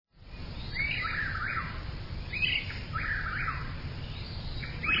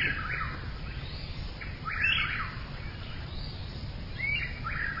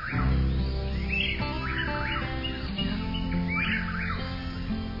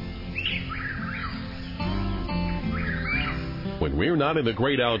When we're not in the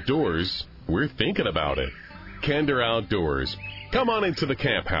great outdoors, we're thinking about it. Kinder Outdoors. Come on into the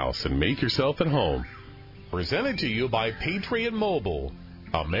camp house and make yourself at home. Presented to you by Patriot Mobile,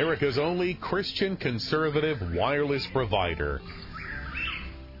 America's only Christian conservative wireless provider.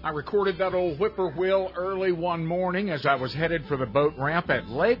 I recorded that old whippoorwill early one morning as I was headed for the boat ramp at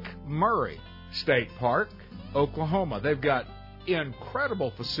Lake Murray State Park, Oklahoma. They've got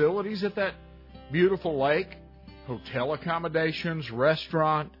incredible facilities at that beautiful lake. Hotel accommodations,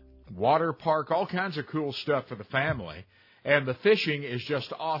 restaurant, water park, all kinds of cool stuff for the family. And the fishing is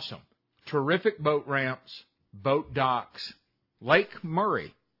just awesome. Terrific boat ramps, boat docks, Lake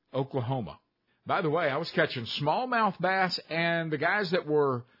Murray, Oklahoma. By the way, I was catching smallmouth bass, and the guys that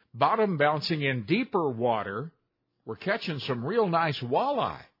were bottom bouncing in deeper water were catching some real nice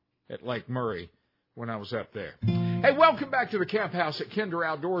walleye at Lake Murray when I was up there. Hey, welcome back to the Camp House at Kinder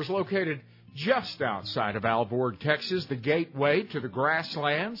Outdoors, located just outside of Alvord, Texas, the gateway to the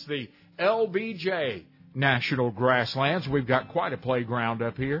grasslands, the LBJ National Grasslands. We've got quite a playground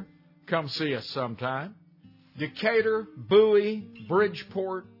up here. Come see us sometime. Decatur, Bowie,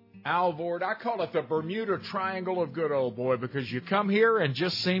 Bridgeport, Alvord. I call it the Bermuda Triangle of good old boy because you come here and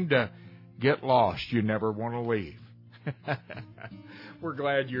just seem to get lost. You never want to leave. We're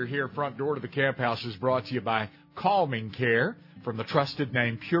glad you're here. Front door to the camp house is brought to you by Calming Care from the trusted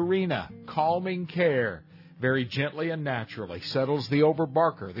name Purina. Calming Care, very gently and naturally, settles the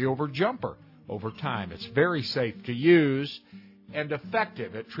overbarker, the overjumper over time. It's very safe to use and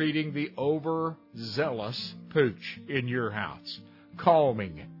effective at treating the overzealous pooch in your house.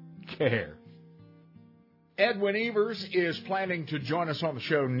 Calming Care. Edwin Evers is planning to join us on the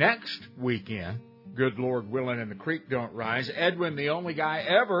show next weekend. Good Lord willing and the creek don't rise. Edwin, the only guy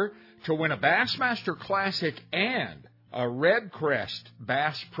ever to win a Bassmaster Classic and a Red Crest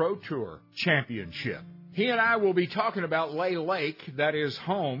Bass Pro Tour championship. He and I will be talking about Lay Lake, that is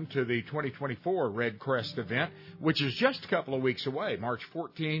home to the 2024 Red Crest event, which is just a couple of weeks away, March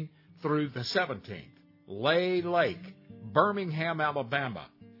 14th through the 17th. Lay Lake, Birmingham, Alabama.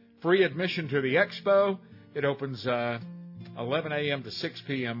 Free admission to the expo. It opens 11 a.m. to 6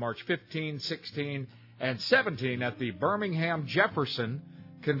 p.m. March 15, 16, and 17 at the Birmingham Jefferson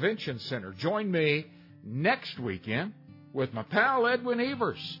Convention Center. Join me next weekend with my pal Edwin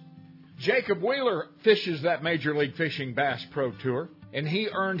Evers. Jacob Wheeler fishes that Major League Fishing Bass Pro Tour, and he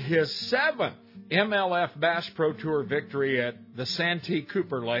earned his 7th MLF Bass Pro Tour victory at the Santee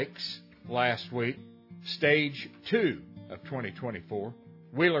Cooper Lakes last week, Stage 2 of 2024.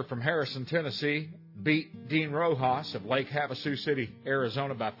 Wheeler from Harrison, Tennessee, beat Dean Rojas of Lake Havasu City,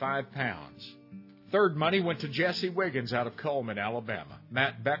 Arizona by 5 pounds. Third money went to Jesse Wiggins out of Coleman, Alabama.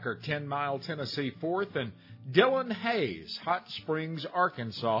 Matt Becker, 10 Mile, Tennessee, 4th, and Dylan Hayes, Hot Springs,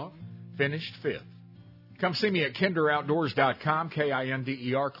 Arkansas, finished 5th. Come see me at kinderoutdoors.com,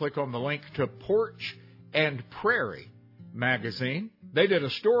 Kinder. Click on the link to Porch and Prairie magazine. They did a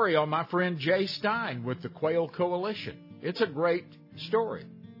story on my friend Jay Stein with the Quail Coalition. It's a great story.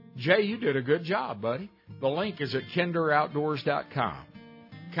 Jay, you did a good job, buddy. The link is at kinderoutdoors.com.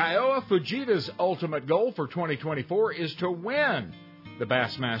 Kiowa Fujita's ultimate goal for 2024 is to win the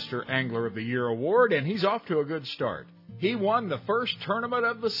Bassmaster Angler of the Year award, and he's off to a good start. He won the first tournament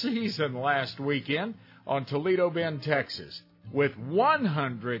of the season last weekend on Toledo Bend, Texas, with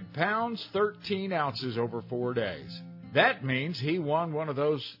 100 pounds, 13 ounces over 4 days. That means he won one of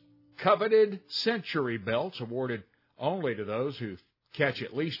those coveted century belts awarded only to those who catch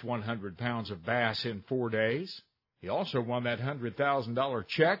at least 100 pounds of bass in 4 days. He also won that $100,000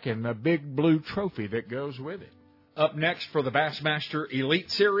 check and the big blue trophy that goes with it. Up next for the Bassmaster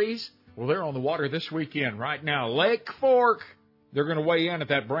Elite Series, well, they're on the water this weekend right now. Lake Fork. They're going to weigh in at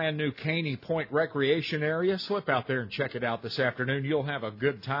that brand-new Caney Point Recreation Area. Slip out there and check it out this afternoon. You'll have a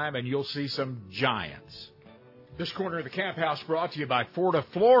good time, and you'll see some giants. This corner of the Camp House brought to you by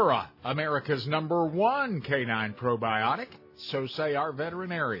Fortiflora, America's #1 canine probiotic. So say our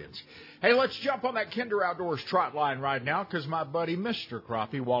veterinarians. Hey, let's jump on that Kinder Outdoors trot line right now because my buddy Mr.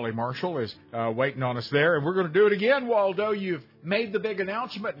 Crappie, Wally Marshall, is waiting on us there. And we're going to do it again, Waldo. You've made the big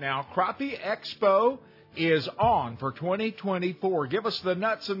announcement now. Crappie Expo is on for 2024. Give us the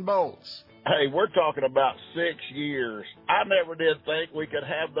nuts and bolts. Hey, we're talking about 6 years. I never did think we could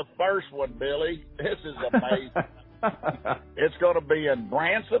have the first one, Billy. This is amazing. It's going to be in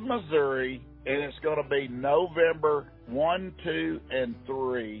Branson, Missouri, and it's going to be November 1, 2, and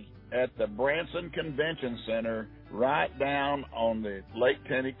 3 at the Branson Convention Center right down on the Lake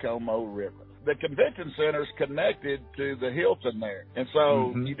Taneycomo River. The convention center's connected to the Hilton there. And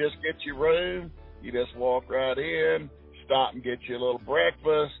so you just get your room, you just walk right in, stop and get you a little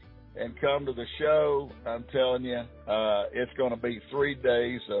breakfast, and come to the show. I'm telling you, it's going to be 3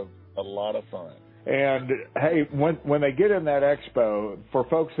 days of a lot of fun. And hey, when they get in that expo, for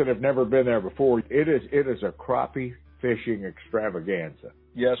folks that have never been there before, it is a crappie fishing extravaganza.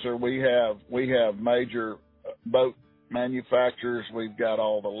 Yes, sir. We have major boat manufacturers. We've got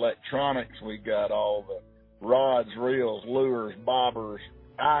all the electronics. We've got all the rods, reels, lures, bobbers,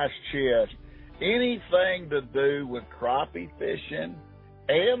 ice chest, anything to do with crappie fishing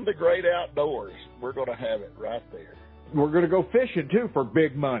and the great outdoors. We're going to have it right there. We're going to go fishing, too, for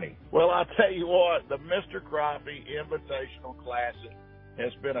big money. Well, I'll tell you what, the Mr. Crappie Invitational Classic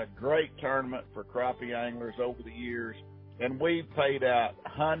has been a great tournament for crappie anglers over the years, and we've paid out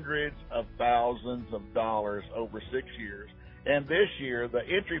hundreds of thousands of dollars over 6 years. And this year, the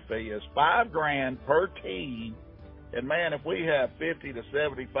entry fee is $5,000 per team. And, man, if we have 50 to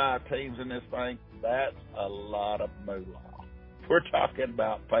 75 teams in this thing, that's a lot of moolah. We're talking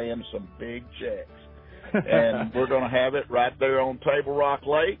about paying some big checks. And we're going to have it right there on Table Rock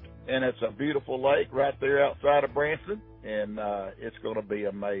Lake, and it's a beautiful lake right there outside of Branson, and it's going to be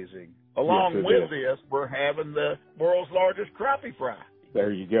amazing. Along with this, we're having the world's largest crappie fry.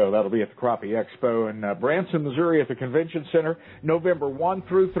 There you go. That'll be at the Crappie Expo in Branson, Missouri at the Convention Center, November 1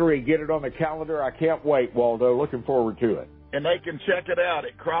 through 3. Get it on the calendar. I can't wait, Waldo. Looking forward to it. And they can check it out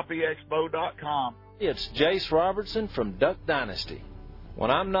at crappieexpo.com. It's Jace Robertson from Duck Dynasty.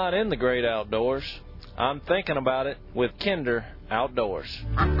 When I'm not in the great outdoors, I'm thinking about it with Kinder Outdoors.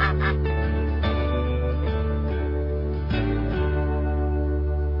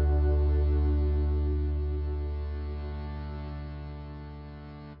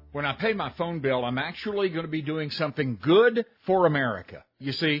 When I pay my phone bill, I'm actually going to be doing something good for America.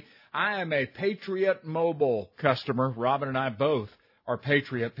 You see, I am a Patriot Mobile customer. Robin and I both are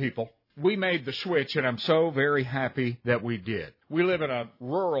Patriot people. We made the switch, and I'm so very happy that we did. We live in a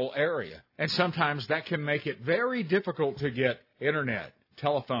rural area, and sometimes that can make it very difficult to get internet,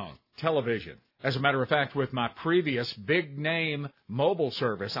 telephone, television. As a matter of fact, with my previous big-name mobile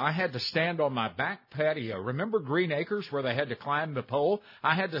service, I had to stand on my back patio. Remember Green Acres where they had to climb the pole?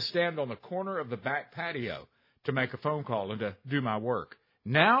 I had to stand on the corner of the back patio to make a phone call and to do my work.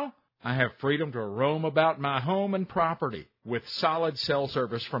 Now, I have freedom to roam about my home and property with solid cell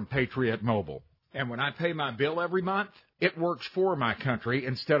service from Patriot Mobile. And when I pay my bill every month, it works for my country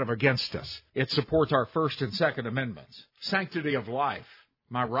instead of against us. It supports our First and Second Amendments, sanctity of life,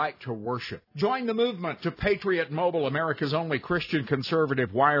 my right to worship. Join the movement to Patriot Mobile, America's only Christian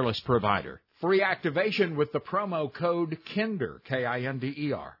conservative wireless provider. Free activation with the promo code KINDER,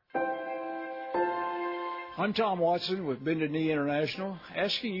 K-I-N-D-E-R. I'm Tom Watson with Bended Knee International,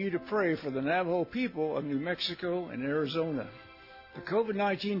 asking you to pray for the Navajo people of New Mexico and Arizona. The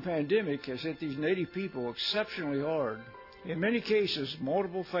COVID-19 pandemic has hit these Native people exceptionally hard. In many cases,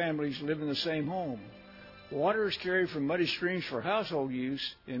 multiple families live in the same home. Water is carried from muddy streams for household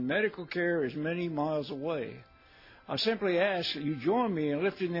use, and medical care is many miles away. I simply ask that you join me in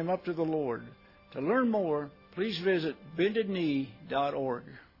lifting them up to the Lord. To learn more, please visit bendedknee.org.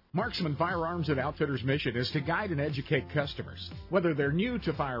 Marksman Firearms and Outfitters' mission is to guide and educate customers, whether they're new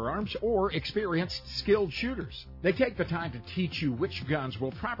to firearms or experienced skilled shooters. They take the time to teach you which guns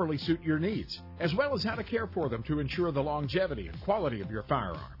will properly suit your needs, as well as how to care for them to ensure the longevity and quality of your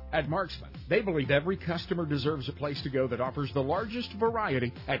firearm. At Marksman, they believe every customer deserves a place to go that offers the largest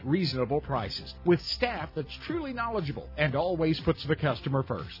variety at reasonable prices, with staff that's truly knowledgeable and always puts the customer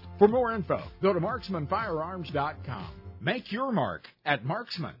first. For more info, go to marksmanfirearms.com. Make your mark at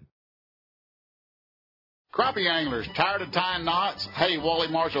Marksman. Crappie anglers, tired of tying knots? Hey, Wally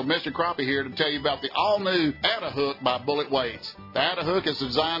Marshall, Mr. Crappie here to tell you about the all-new Atta-Hook by Bullet Weights. The Atta-Hook is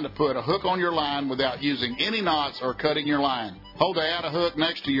designed to put a hook on your line without using any knots or cutting your line. Hold the Atta-Hook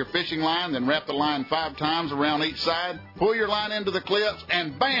next to your fishing line, then wrap the line 5 times around each side. Pull your line into the clips,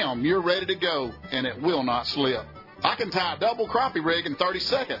 and bam, you're ready to go, and it will not slip. I can tie a double crappie rig in 30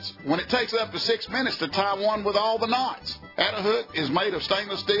 seconds when it takes up to 6 minutes to tie one with all the knots. Atta-Hook is made of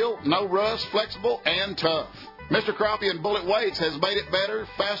stainless steel, no rust, flexible, and tough. Mr. Crappie and Bullet Weights has made it better,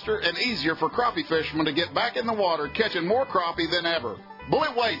 faster, and easier for crappie fishermen to get back in the water, catching more crappie than ever.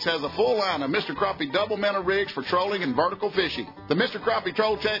 Bullet Weights has a full line of Mr. Crappie double minnow rigs for trolling and vertical fishing. The Mr. Crappie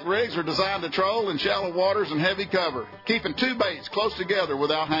Troll Check rigs are designed to troll in shallow waters and heavy cover, keeping 2 baits close together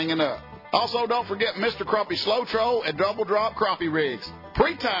without hanging up. Also, don't forget Mr. Crappie Slow Troll and Double Drop Crappie rigs.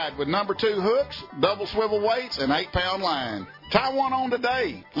 Pre-tied with number 2 hooks, double swivel weights, and 8-pound line. Tie one on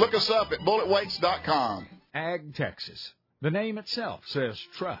today. Look us up at bulletweights.com. Ag Texas. The name itself says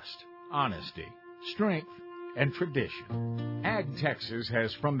trust, honesty, strength, and tradition. Ag Texas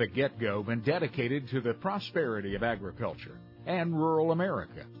has from the get-go been dedicated to the prosperity of agriculture and rural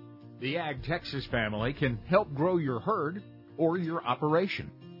America. The Ag Texas family can help grow your herd or your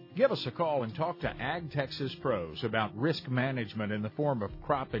operation. Give us a call and talk to Ag Texas pros about risk management in the form of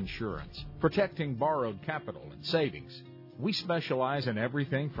crop insurance, protecting borrowed capital and savings. We specialize in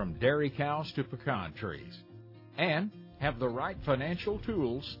everything from dairy cows to pecan trees, and have the right financial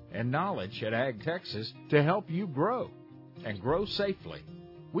tools and knowledge at Ag Texas to help you grow and grow safely.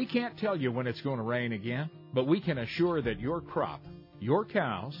 We can't tell you when it's going to rain again, but we can assure that your crop, your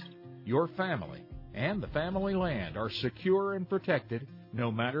cows, your family, and the family land are secure and protected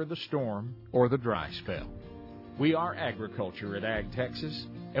no matter the storm or the dry spell. We are agriculture at Ag Texas,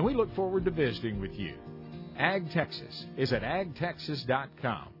 and we look forward to visiting with you. Ag Texas is at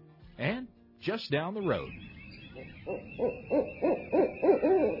agtexas.com and just down the road.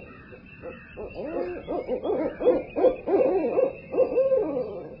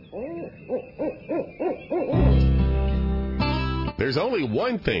 There's only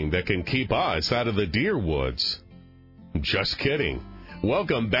one thing that can keep us out of the deer woods. Just kidding.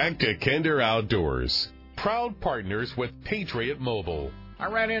 Welcome back to Kinder Outdoors, proud partners with Patriot Mobile. I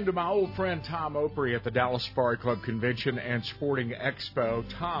ran into my old friend Tom Opry at the Dallas Safari Club Convention and Sporting Expo.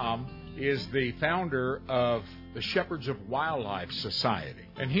 Tom is the founder of the Shepherds of Wildlife Society,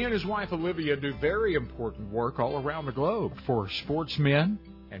 and he and his wife Olivia do very important work all around the globe for sportsmen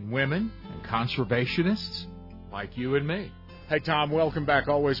and women and conservationists like you and me. Hey, Tom, welcome back.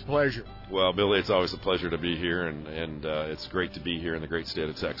 Always a pleasure. Well, Billy, it's always a pleasure to be here, and it's great to be here in the great state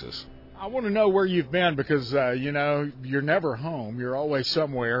of Texas. I want to know where you've been because, you're never home. You're always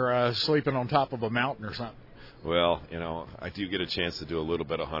somewhere sleeping on top of a mountain or something. Well, I do get a chance to do a little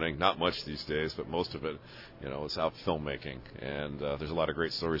bit of hunting. Not much these days, but most of it, is out filmmaking. And there's a lot of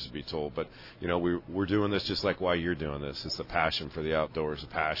great stories to be told. But, we're doing this just like why you're doing this. It's the passion for the outdoors, the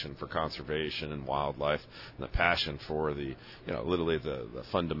passion for conservation and wildlife, and the passion for the, literally the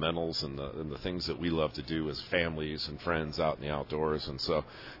fundamentals and the things that we love to do as families and friends out in the outdoors. And so,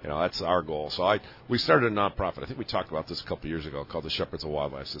 that's our goal. So we started a nonprofit. I think we talked about this a couple years ago called the Shepherds of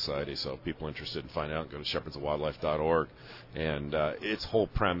Wildlife Society. So if people are interested in finding out, go to shepherdsofwildlife.org. And its whole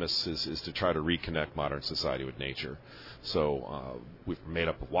premise is to try to reconnect modern society with nature. So we've made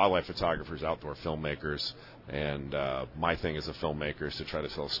up of wildlife photographers, outdoor filmmakers, and my thing as a filmmaker is to try to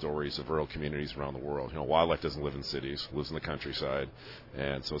tell stories of rural communities around the world. Wildlife doesn't live in cities, it lives in the countryside,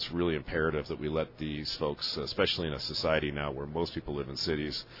 and so it's really imperative that we let these folks, especially in a society now where most people live in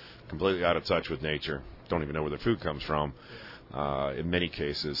cities, completely out of touch with nature, don't even know where their food comes from, in many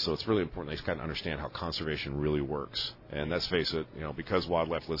cases. So it's really important they kind of understand how conservation really works. And let's face it, because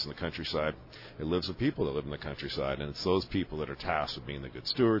wildlife lives in the countryside, it lives with people that live in the countryside. And it's those people that are tasked with being the good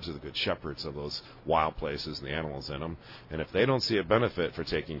stewards or the good shepherds of those wild places and the animals in them. And if they don't see a benefit for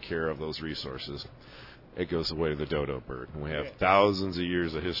taking care of those resources, it goes the way of the dodo bird. And we have thousands of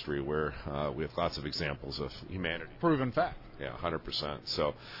years of history where we have lots of examples of humanity. Proven fact. Yeah, 100%.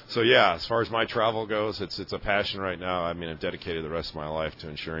 So yeah, as far as my travel goes, it's a passion right now. I mean, I've dedicated the rest of my life to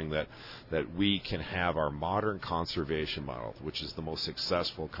ensuring that we can have our modern conservation model, which is the most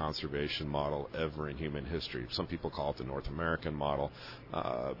successful conservation model ever in human history. Some people call it the North American model,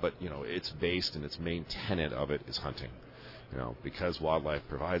 but it's based, and its main tenet of it is hunting. Because wildlife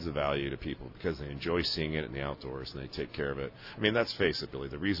provides a value to people, because they enjoy seeing it in the outdoors and they take care of it. I mean, let's face it, Billy,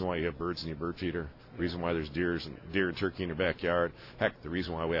 the reason why you have birds in your bird feeder, the reason why there's deer and turkey in your backyard, heck, the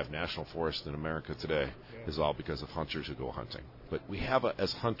reason why we have national forests in America today is all because of hunters who go hunting. But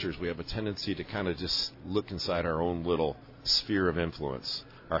as hunters, we have a tendency to kind of just look inside our own little sphere of influence,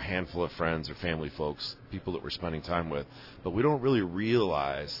 our handful of friends or family folks, people that we're spending time with, but we don't really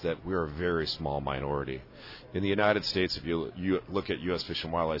realize that we're a very small minority. In the United States, if you look at U.S. Fish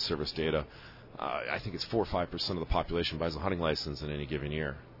and Wildlife Service data, I think it's 4 or 5% of the population buys a hunting license in any given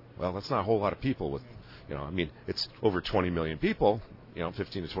year. Well, that's not a whole lot of people with, it's over 20 million people,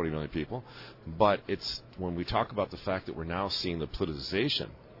 15 to 20 million people, but it's when we talk about the fact that we're now seeing the politicization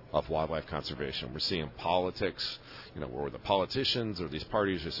of wildlife conservation. We're seeing politics, where the politicians or these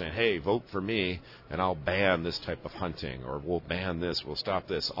parties are saying, hey, vote for me and I'll ban this type of hunting, or we'll ban this, we'll stop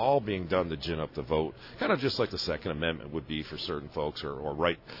this, all being done to gin up the vote, kind of just like the Second Amendment would be for certain folks, or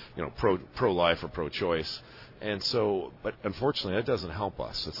right, pro-life or pro-choice. And so, but unfortunately, that doesn't help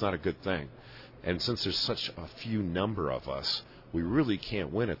us. It's not a good thing. And since there's such a few number of us, we really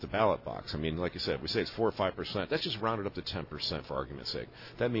can't win at the ballot box. I mean, like I said, we say it's 4 or 5%. That's just rounded up to 10% for argument's sake.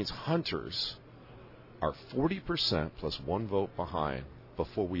 That means hunters are 40% plus one vote behind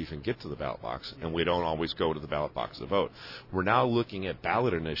before we even get to the ballot box, and we don't always go to the ballot box to vote. We're now looking at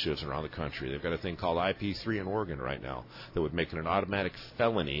ballot initiatives around the country. They've got a thing called IP3 in Oregon right now that would make it an automatic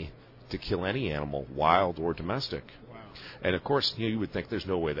felony to kill any animal, wild or domestic. Wow. And, of course, you would think there's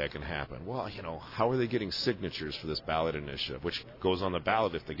no way that can happen. Well, how are they getting signatures for this ballot initiative, which goes on the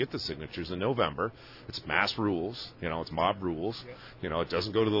ballot if they get the signatures in November? It's mass rules. It's mob rules. It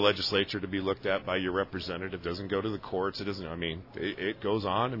doesn't go to the legislature to be looked at by your representative. It doesn't go to the courts. It doesn't. It goes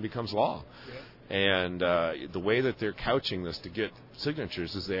on and becomes law. And the way that they're couching this to get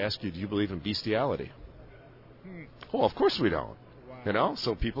signatures is they ask you, do you believe in bestiality? Well, of course we don't.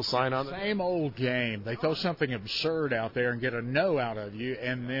 So people sign on. Same old game. They throw something absurd out there and get a no out of you,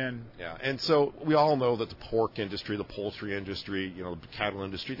 and then... Yeah, and so we all know that the pork industry, the poultry industry, the cattle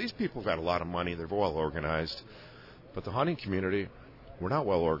industry, these people have got a lot of money. They're well organized. But the hunting community, we're not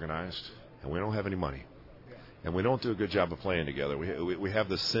well organized, and we don't have any money. And we don't do a good job of playing together. We have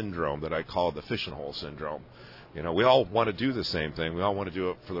this syndrome that I call the fishing hole syndrome. We all want to do the same thing. We all want to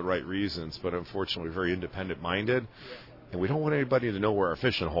do it for the right reasons, but unfortunately we're very independent-minded. And we don't want anybody to know where our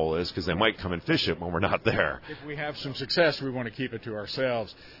fishing hole is because they might come and fish it when we're not there. If we have some success, we want to keep it to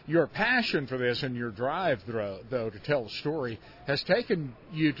ourselves. Your passion for this and your drive, though, to tell the story has taken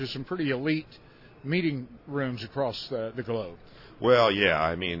you to some pretty elite meeting rooms across the globe. Well,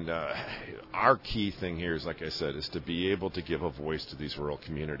 yeah. Our key thing here is, like I said, is to be able to give a voice to these rural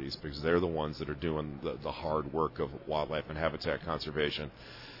communities because they're the ones that are doing the hard work of wildlife and habitat conservation.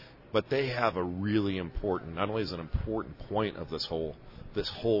 But they have a really important, not only is it an important point of this whole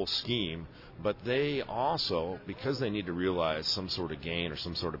scheme, but they also, because they need to realize some sort of gain or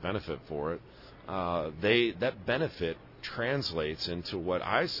some sort of benefit for it, that benefit translates into what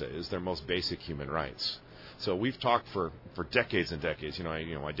I say is their most basic human rights. So we've talked for decades and decades.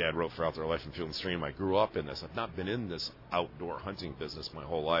 My dad wrote for Out There Life and Field and Stream. I grew up in this. I've not been in this outdoor hunting business my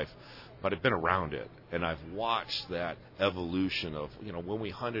whole life, but I've been around it, and I've watched that evolution of, when we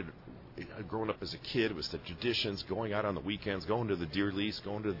hunted, growing up as a kid, it was the traditions, going out on the weekends, going to the deer lease,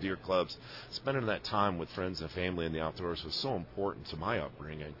 going to the deer clubs, spending that time with friends and family in the outdoors was so important to my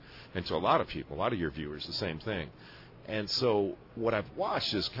upbringing, and to a lot of people, a lot of your viewers, the same thing. And so what I've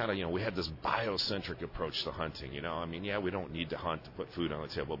watched is kind of, we had this biocentric approach to hunting. We don't need to hunt to put food on the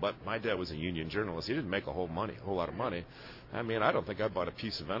table. But my dad was a union journalist. He didn't make a whole lot of money. I don't think I bought a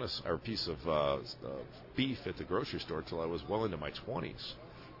piece of venison or a piece of beef at the grocery store till I was well into my 20s.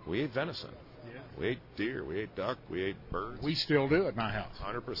 We ate venison. Yeah. We ate deer. We ate duck. We ate birds. We still do at my house.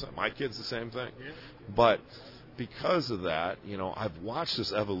 100%. My kids the same thing. Yeah. But because of that, I've watched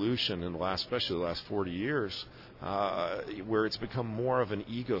this evolution in especially the last 40 years, where it's become more of an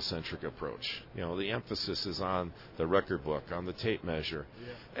egocentric approach. The emphasis is on the record book, on the tape measure.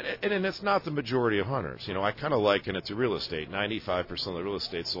 Yeah. And it's not the majority of hunters. I kind of liken it to real estate. 95% of the real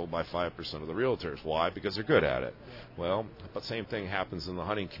estate sold by 5% of the realtors. Why? Because they're good at it. Yeah. Well, but same thing happens in the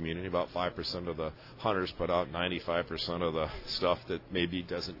hunting community. About 5% of the hunters put out 95% of the stuff that maybe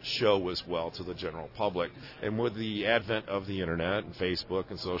doesn't show as well to the general public. And with the advent of the internet and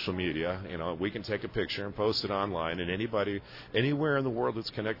Facebook and social media, we can take a picture and post it online, and anybody anywhere in the world that's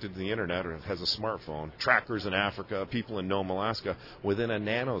connected to the internet or has a smartphone, trackers in Africa, people in Nome, Alaska, within a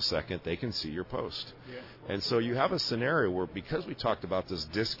nanosecond they can see your post. Yeah. And so you have a scenario where, because we talked about this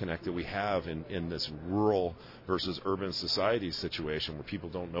disconnect that we have in this rural versus urban society situation where people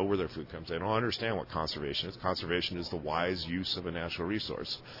don't know where their food comes, they don't understand what conservation is. Conservation is the wise use of a natural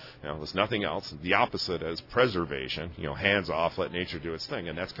resource. There's nothing else. The opposite is preservation. Hands off, let nature do its thing.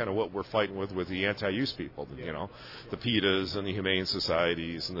 And that's kind of what we're fighting with the anti-use people. The PETAs and the Humane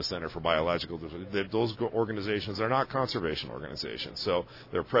Societies and the Center for Biological Diversity. Those organizations are not conservation organizations, so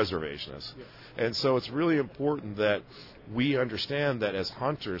they're preservationists. Yeah. And so it's really important that we understand that as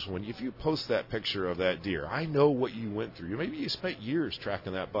hunters, if you post that picture of that deer, I know what you went through. Maybe you spent years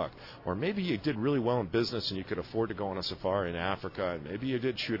tracking that buck, or maybe you did really well in business and you could afford to go on a safari in Africa, and maybe you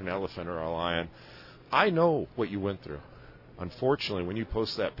did shoot an elephant or a lion. I know what you went through. Unfortunately, when you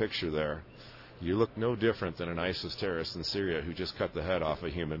post that picture there, you look no different than an ISIS terrorist in Syria who just cut the head off a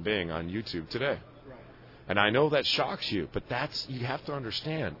human being on YouTube today. Right. And I know that shocks you, but you have to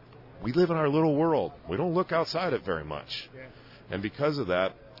understand. We live in our little world. We don't look outside it very much. Yeah. And because of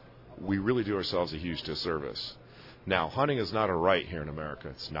that, we really do ourselves a huge disservice. Now, hunting is not a right here in America.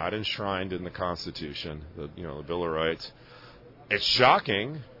 It's not enshrined in the Constitution, the Bill of Rights. It's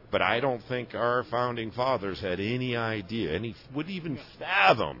shocking, but I don't think our founding fathers had any idea, would even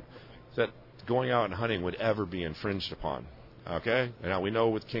fathom that going out and hunting would ever be infringed upon. Okay? Now, we know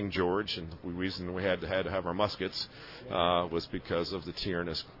with King George, and the reason we had to have our muskets was because of the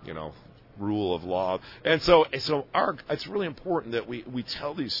tyrannous, rule of law. And so it's really important that we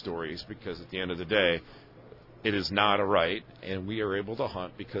tell these stories, because at the end of the day, It is not a right, and we are able to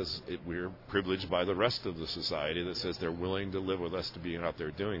hunt because we're privileged by the rest of the society that says they're willing to live with us to be out there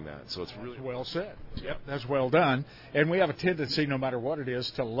doing that. So it's really well said. Yep, that's well done. And we have a tendency, no matter what it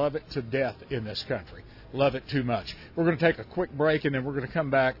is, to love it to death in this country. Love it too much. We're going to take a quick break, and then we're going to come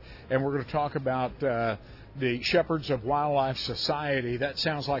back, and we're going to talk about the Shepherds of Wildlife Society. That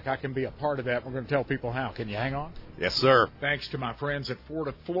sounds like I can be a part of that. We're going to tell people how. Can you hang on? Yes, sir. Thanks to my friends at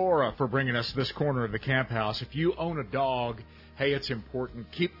Fortiflora for bringing us this corner of the camp house. If you own a dog, hey, it's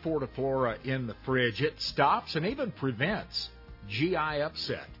important. Keep Fortiflora in the fridge. It stops and even prevents GI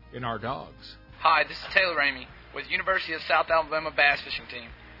upset in our dogs. Hi, this is Taylor Ramey with University of South Alabama Bass Fishing Team.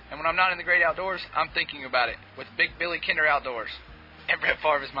 And when I'm not in the great outdoors, I'm thinking about it with Big Billy Kinder Outdoors. And Brett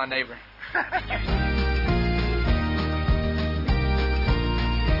Favre is my neighbor.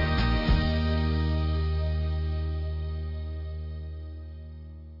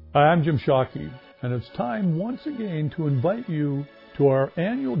 Hi, I'm Jim Shockey, and it's time once again to invite you to our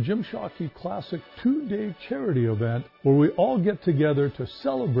annual Jim Shockey Classic 2-day charity event where we all get together to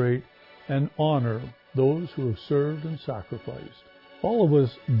celebrate and honor those who have served and sacrificed. All of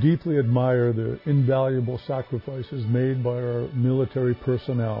us deeply admire the invaluable sacrifices made by our military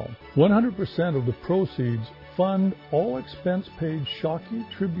personnel. 100% of the proceeds fund all expense-paid Shockey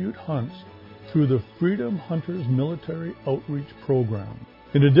tribute hunts through the Freedom Hunters Military Outreach Program.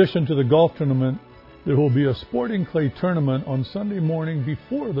 In addition to the golf tournament, there will be a sporting clay tournament on Sunday morning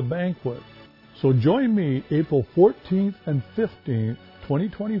before the banquet. So join me April 14th and 15th,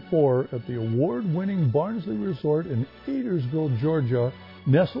 2024 at the award-winning Barnsley Resort in Adairsville, Georgia,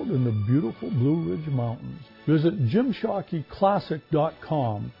 nestled in the beautiful Blue Ridge Mountains. Visit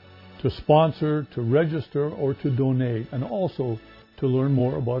JimShockeyClassic.com to sponsor, to register, or to donate, and also to learn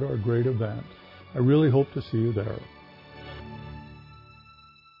more about our great event. I really hope to see you there.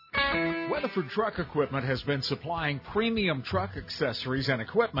 Weatherford Truck Equipment has been supplying premium truck accessories and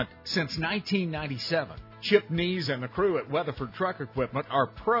equipment since 1997. Chip Nees and the crew at Weatherford Truck Equipment are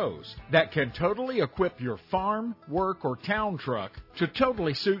pros that can totally equip your farm, work, or town truck to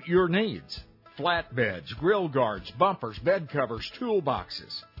totally suit your needs. Flatbeds, grill guards, bumpers, bed covers,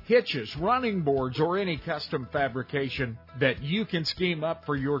 toolboxes, hitches, running boards, or any custom fabrication that you can scheme up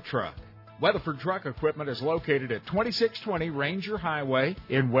for your truck. Weatherford Truck Equipment is located at 2620 Ranger Highway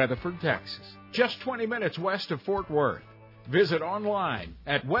in Weatherford, Texas, just 20 minutes west of Fort Worth. Visit online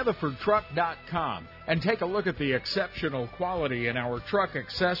at weatherfordtruck.com and take a look at the exceptional quality in our truck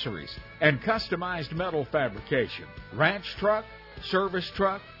accessories and customized metal fabrication. Ranch truck, service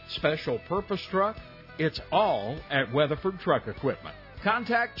truck, special purpose truck, it's all at Weatherford Truck Equipment.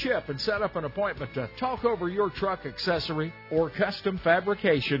 Contact Chip and set up an appointment to talk over your truck accessory or custom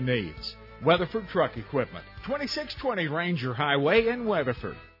fabrication needs. Weatherford Truck Equipment, 2620 Ranger Highway in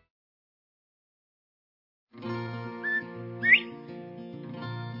Weatherford.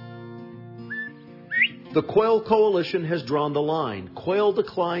 The Quail Coalition has drawn the line. Quail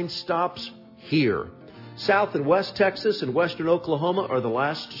decline stops here. South and West Texas and Western Oklahoma are the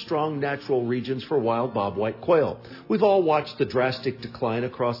last strong natural regions for wild bobwhite quail. We've all watched the drastic decline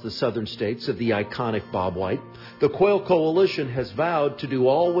across the southern states of the iconic bobwhite. The Quail Coalition has vowed to do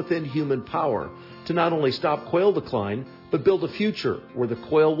all within human power to not only stop quail decline, but build a future where the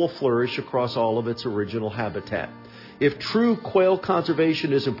quail will flourish across all of its original habitat. If true quail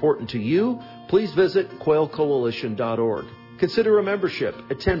conservation is important to you, please visit quailcoalition.org. Consider a membership,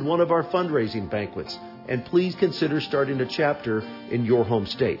 attend one of our fundraising banquets, and please consider starting a chapter in your home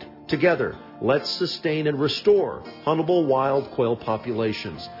state. Together, let's sustain and restore huntable wild quail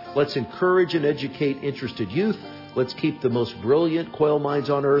populations. Let's encourage and educate interested youth. Let's keep the most brilliant quail minds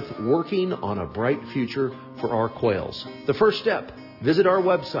on earth working on a bright future for our quails. The first step, visit our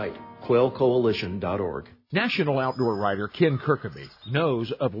website, quailcoalition.org. National outdoor writer Ken Kirkaby knows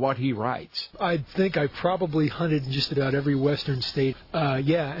of what he writes. I think I probably hunted in just about every western state.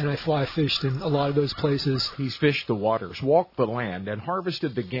 And I fly fished in a lot of those places. He's fished the waters, walked the land, and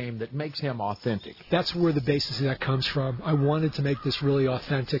harvested the game that makes him authentic. That's where the basis of that comes from. I wanted to make this really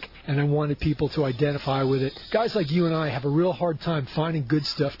authentic, and I wanted people to identify with it. Guys like you and I have a real hard time finding good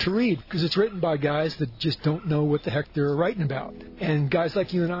stuff to read because it's written by guys that just don't know what the heck they're writing about. And guys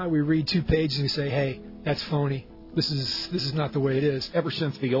like you and I, we read 2 pages and we say, hey, that's phony. This is not the way it is. Ever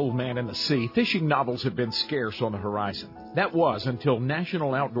since The Old Man and the Sea, fishing novels have been scarce on the horizon. That was until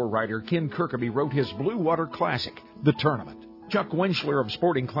national outdoor writer Ken Kirkaby wrote his Blue Water Classic, The Tournament. Chuck Winchler of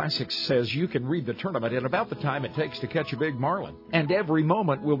Sporting Classics says you can read The Tournament in about the time it takes to catch a big marlin. And every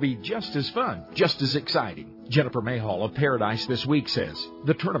moment will be just as fun, just as exciting. Jennifer Mayhall of Paradise This Week says,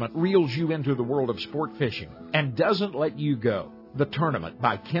 The Tournament reels you into the world of sport fishing and doesn't let you go. The Tournament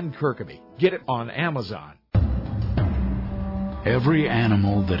by Ken Kirkaby. Get it on Amazon. Every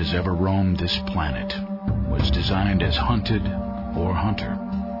animal that has ever roamed this planet was designed as hunted or hunter,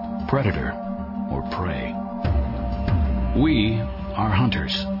 predator or prey. We are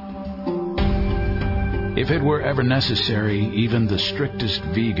hunters. If it were ever necessary, even the strictest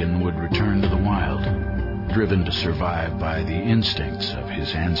vegan would return to the wild, driven to survive by the instincts of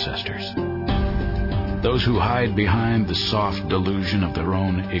his ancestors. Those who hide behind the soft delusion of their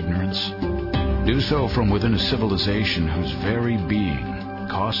own ignorance do so from within a civilization whose very being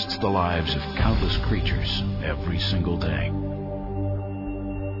costs the lives of countless creatures every single day.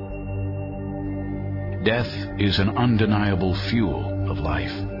 Death is an undeniable fuel of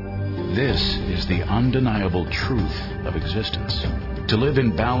life. This is the undeniable truth of existence. To live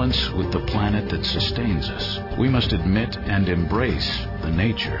in balance with the planet that sustains us, we must admit and embrace the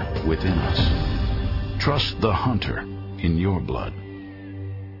nature within us. Trust the hunter in your blood.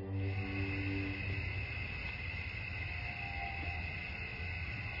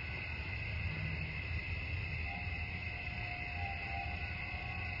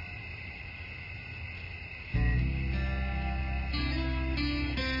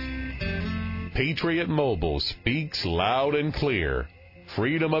 Patriot Mobile speaks loud and clear.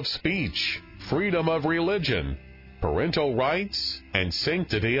 Freedom of speech, freedom of religion, parental rights, and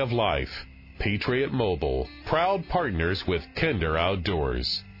sanctity of life. Patriot Mobile, proud partners with Kinder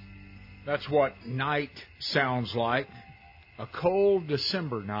Outdoors. That's what night sounds like. A cold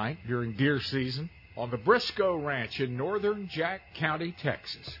December night during deer season on the Briscoe Ranch in northern Jack County,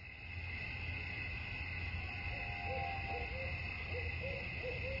 Texas.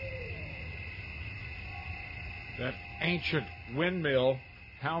 That ancient windmill,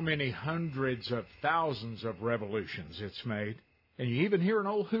 how many hundreds of thousands of revolutions it's made. And you even hear an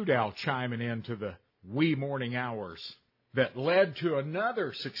old hoot owl chiming into the wee morning hours that led to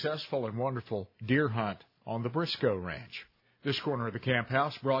another successful and wonderful deer hunt on the Briscoe Ranch. This corner of the camp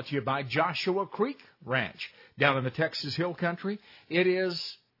house brought to you by Joshua Creek Ranch down in the Texas Hill Country. It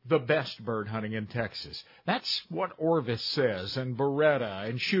is the best bird hunting in Texas. That's what Orvis says, and Beretta,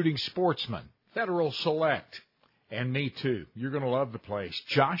 and Shooting Sportsman, Federal Select. And me, too. You're going to love the place.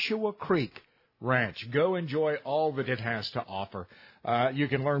 Joshua Creek Ranch. Go enjoy all that it has to offer. You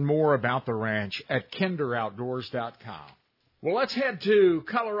can learn more about the ranch at kinderoutdoors.com. Well, let's head to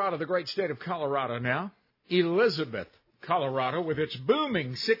Colorado, the great state of Colorado now. Elizabeth, Colorado, with its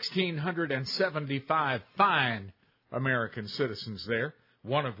booming 1,675 fine American citizens there,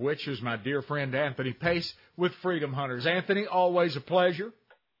 one of which is my dear friend Anthony Pace with Freedom Hunters. Anthony, always a pleasure.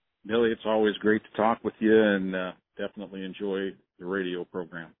 Billy, it's always great to talk with you, and definitely enjoy the radio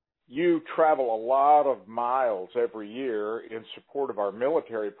program. You travel a lot of miles every year in support of our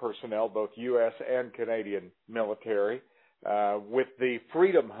military personnel, both U.S. and Canadian military, with the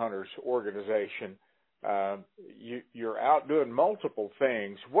Freedom Hunters organization. You're out doing multiple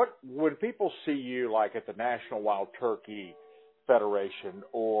things. When people see you, like at the National Wild Turkey Federation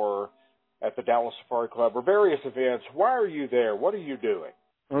or at the Dallas Safari Club or various events, why are you there? What are you doing?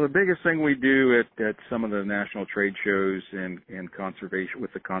 Well, the biggest thing we do at some of the national trade shows and conservation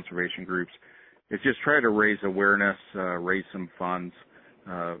with the conservation groups is just try to raise awareness, raise some funds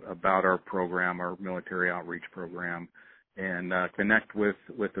about our program, our military outreach program, and connect with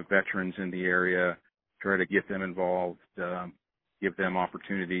the veterans in the area, try to get them involved, give them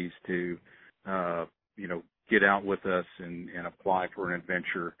opportunities to, get out with us and apply for an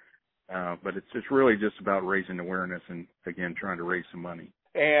adventure. But it's really just about raising awareness and, again, trying to raise some money.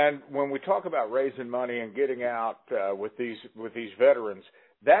 And when we talk about raising money and getting out with these veterans,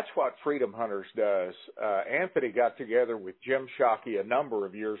 that's what Freedom Hunters does. Anthony got together with Jim Shockey a number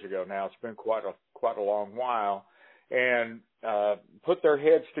of years ago now. It's been quite a long while, and put their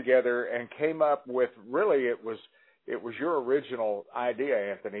heads together and came up with, really it was your original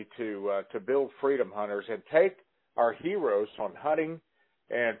idea, Anthony, to build Freedom Hunters and take our heroes on hunting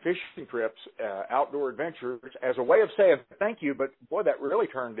and fishing trips, outdoor adventures, as a way of saying thank you. But, boy, that really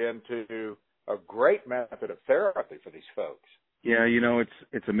turned into a great method of therapy for these folks. Yeah,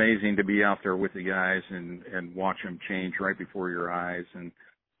 it's amazing to be out there with the guys and watch them change right before your eyes. And,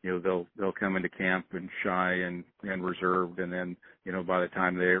 they'll come into camp and shy and reserved. And then, by the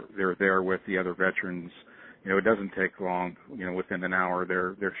time they're there with the other veterans, it doesn't take long. Within an hour,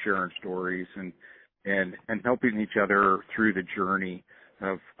 they're sharing stories and helping each other through the journey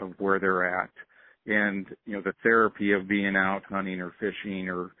of where they're at. And, the therapy of being out hunting or fishing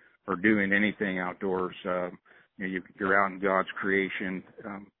or doing anything outdoors, you're out in God's creation.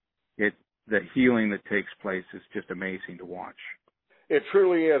 The healing that takes place is just amazing to watch. It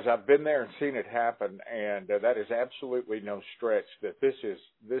truly is. I've been there and seen it happen, and that is absolutely no stretch that this is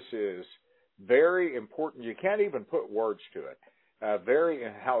very important. You can't even put words to it.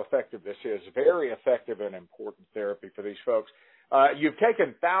 How effective this is. Very effective and important therapy for these folks. You've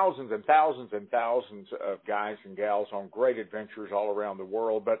taken thousands and thousands and thousands of guys and gals on great adventures all around the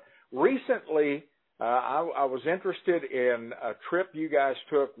world. But recently, I was interested in a trip you guys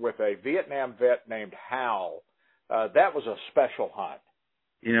took with a Vietnam vet named Hal. That was a special hunt.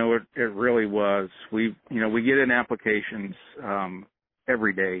 It really was. We get in applications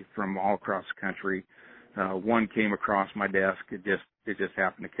every day from all across the country. One came across my desk. It just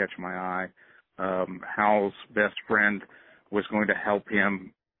happened to catch my eye. Hal's best friend was going to help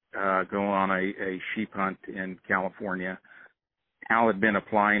him go on a sheep hunt in California. Hal had been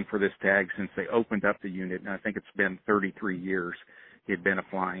applying for this tag since they opened up the unit, and I think it's been 33 years he had been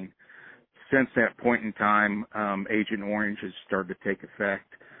applying. Since that point in time, Agent Orange has started to take effect.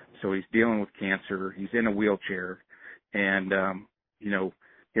 So he's dealing with cancer. He's in a wheelchair. And,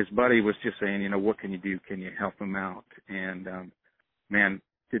 his buddy was just saying, what can you do? Can you help him out? And, man,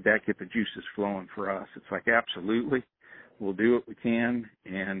 did that get the juices flowing for us? It's like, absolutely. We'll do what we can.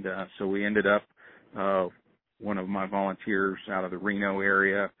 And so we ended up, one of my volunteers out of the Reno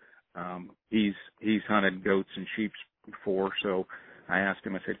area, he's hunted goats and sheep before. So I asked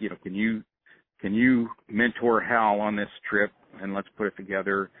him, I said, can you mentor Hal on this trip, and let's put it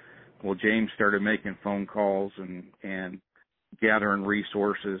together? Well, James started making phone calls and gathering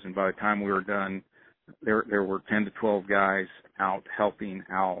resources, and by the time we were done, there were 10 to 12 guys out helping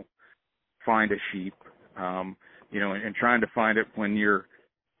Hal find a sheep. And trying to find it when you're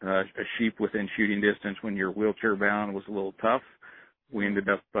a sheep within shooting distance, when you're wheelchair bound, was a little tough. We ended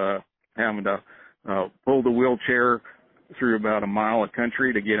up having to pull the wheelchair through about a mile of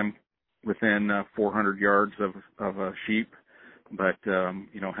country to get him within 400 yards of a sheep. But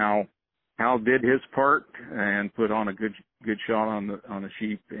Hal did his part and put on a good shot on the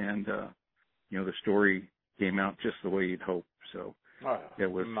sheep, and the story came out just the way you'd hoped. So it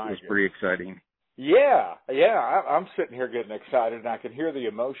was pretty exciting. Yeah, I'm sitting here getting excited, and I can hear the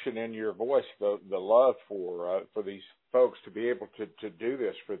emotion in your voice, the love for these folks to be able to do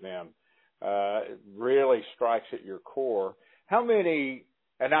this for them. It really strikes at your core. How many?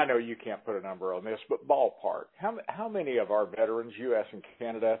 And I know you can't put a number on this, but ballpark, how many of our veterans, U.S. and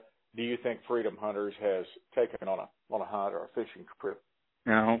Canada, do you think Freedom Hunters has taken on a hunt or a fishing trip?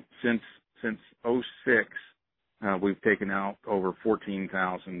 Now, since 2006, we've taken out over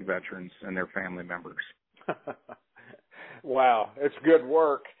 14,000 veterans and their family members. Wow, it's good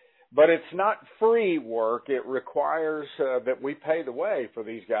work, but it's not free work. It requires that we pay the way for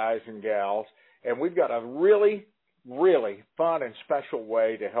these guys and gals, and we've got a really, really fun and special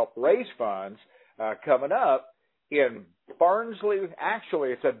way to help raise funds coming up in Barnsley.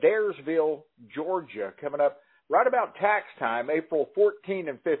 Actually, it's Adairsville, Georgia, coming up right about tax time, April 14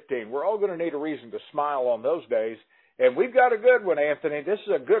 and 15. We're all going to need a reason to smile on those days, and we've got a good one, Anthony. This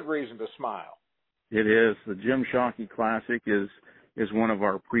is a good reason to smile. It is. The Jim Shockey Classic is one of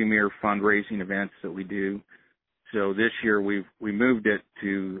our premier fundraising events that we do. So this year we moved it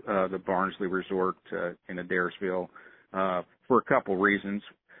to the Barnsley Resort in Adairsville for a couple reasons.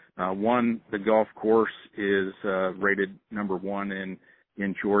 One, the golf course is rated number 1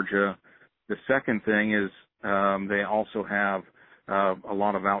 in Georgia. The second thing is they also have a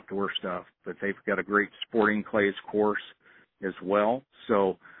lot of outdoor stuff, but they've got a great sporting clays course as well.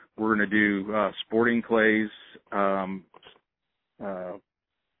 So we're going to do sporting clays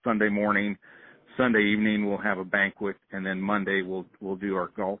Sunday morning. Sunday evening we'll have a banquet, and then Monday we'll do our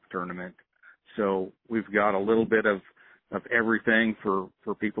golf tournament. So we've got a little bit of everything for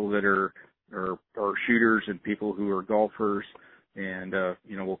people that are shooters and people who are golfers, and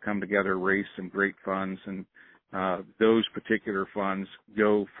we'll come together, raise some great funds, and those particular funds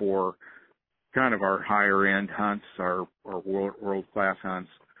go for kind of our higher end hunts, our world class hunts.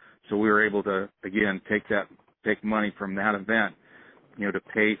 So we were able to again take money from that event, to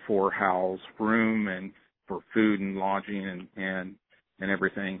pay for Hal's room and for food and lodging and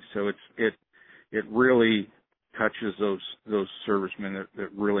everything. So it really touches those servicemen that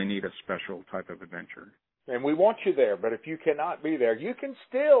really need a special type of adventure. And we want you there, but if you cannot be there, you can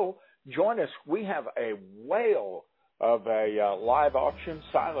still join us. We have a whale of a live auction,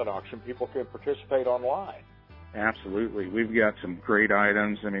 silent auction. People can participate online. Absolutely. We've got some great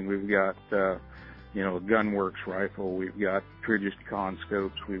items. I mean, we've got, a Gunworks rifle. We've got Trigis con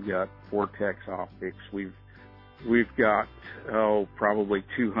scopes. We've got Vortex optics. We've got, probably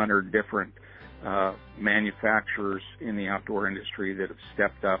 200 different manufacturers in the outdoor industry that have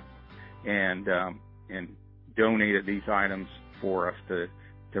stepped up and donated these items for us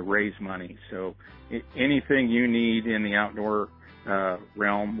to raise money. So anything you need in the outdoor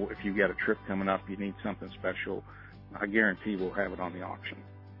realm. If you've got a trip coming up, you need something special, I guarantee we'll have it on the auction.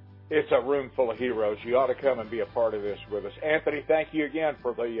 It's a room full of heroes. You ought to come and be a part of this with us. Anthony, thank you again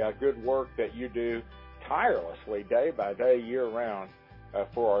for the good work that you do tirelessly, day by day, year-round,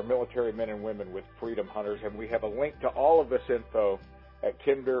 for our military men and women with Freedom Hunters. And we have a link to all of this info at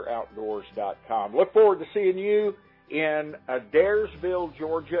kinderoutdoors.com. Look forward to seeing you in Adairsville,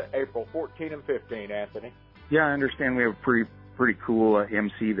 Georgia, April 14 and 15, Anthony. Yeah, I understand we have a pretty cool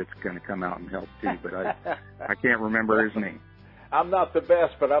MC that's going to come out and help, too, but I can't remember his name. I'm not the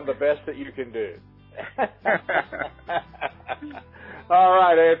best, but I'm the best that you can do. All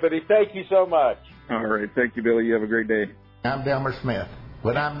right, Anthony. Thank you so much. All right. Thank you, Billy. You have a great day. I'm Delmer Smith.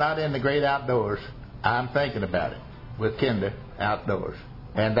 When I'm not in the great outdoors, I'm thinking about it with Kinder Outdoors.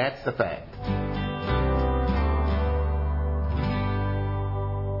 And that's the fact.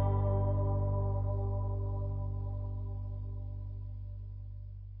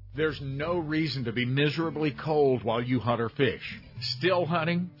 There's no reason to be miserably cold while you hunt or fish. Still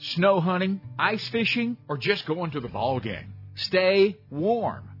hunting, snow hunting, ice fishing, or just going to the ball game. Stay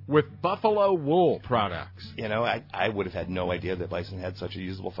warm with Buffalo Wool products. You know, I would have had no idea that bison had such a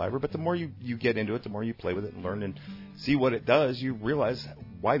usable fiber, but the more you get into it, the more you play with it and learn and see what it does, you realize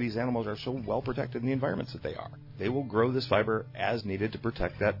why these animals are so well protected in the environments that they are. They will grow this fiber as needed to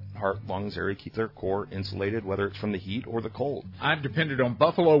protect that heart, lungs area, keep their core insulated, whether it's from the heat or the cold. I've depended on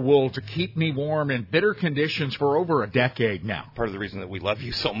Buffalo Wool to keep me warm in bitter conditions for over a decade now. Part of the reason that we love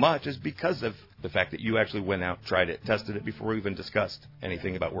you so much is because of the fact that you actually went out, tried it, tested it before we even discussed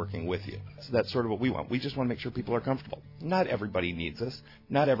anything about working with you. So that's sort of what we want. We just want to make sure people are comfortable. Not everybody needs us.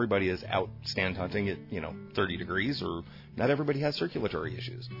 Not everybody is out stand hunting at, 30 degrees, or not everybody has circulatory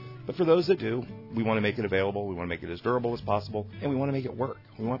issues. But for those that do, we want to make it available. We want to make it as durable as possible, and we want to make it work.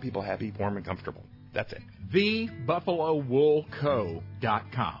 We want people happy, warm, and comfortable. That's it.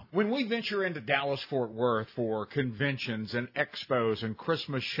 TheBuffaloWoolCo.com. When we venture into Dallas-Fort Worth for conventions and expos and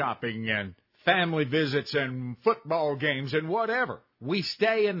Christmas shopping and family visits and football games and whatever, we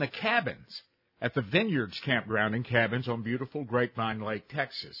stay in the cabins at the Vineyards Campground and Cabins on beautiful Grapevine Lake,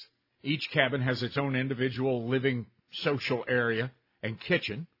 Texas. Each cabin has its own individual living social area and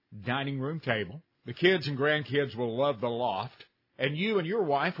kitchen, dining room table. The kids and grandkids will love the loft, and you and your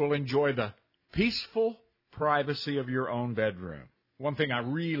wife will enjoy the peaceful privacy of your own bedroom. One thing I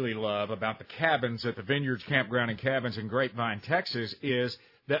really love about the cabins at the Vineyards Campground and Cabins in Grapevine, Texas, is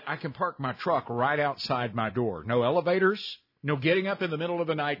that I can park my truck right outside my door. No elevators, no getting up in the middle of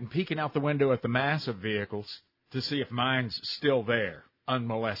the night and peeking out the window at the massive vehicles to see if mine's still there,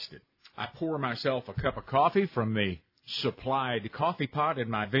 unmolested. I pour myself a cup of coffee from the supplied coffee pot in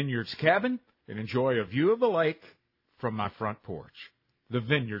my Vineyards cabin and enjoy a view of the lake from my front porch. The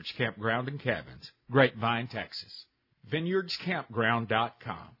Vineyards Campground and Cabins, Grapevine, Texas.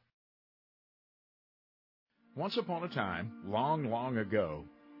 VineyardsCampground.com. Once upon a time, long, long ago,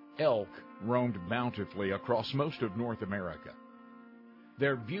 elk roamed bountifully across most of North America.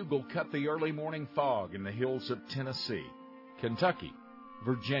 Their bugle cut the early morning fog in the hills of Tennessee, Kentucky,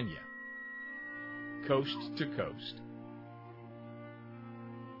 Virginia, coast to coast.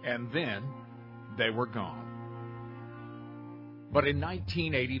 And then they were gone. But in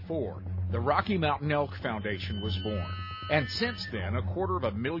 1984, the Rocky Mountain Elk Foundation was born. And since then,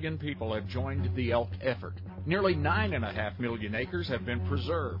 250,000 people have joined the elk effort. Nearly 9.5 million acres have been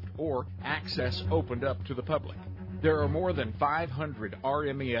preserved or access opened up to the public. There are more than 500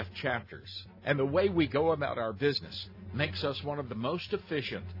 RMEF chapters, and the way we go about our business makes us one of the most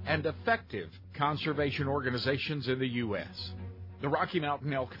efficient and effective conservation organizations in the U.S. The Rocky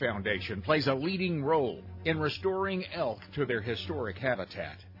Mountain Elk Foundation plays a leading role in restoring elk to their historic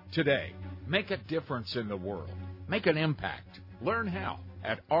habitat. Today, make a difference in the world. Make an impact. Learn how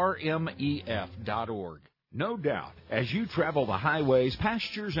at rmef.org. No doubt, as you travel the highways,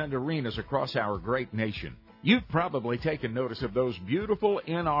 pastures, and arenas across our great nation, you've probably taken notice of those beautiful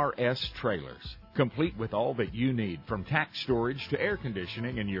NRS trailers, complete with all that you need, from tack storage to air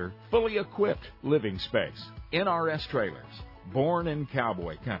conditioning in your fully equipped living space. NRS trailers, born in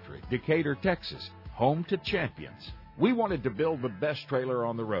cowboy country, Decatur, Texas, home to champions. We wanted to build the best trailer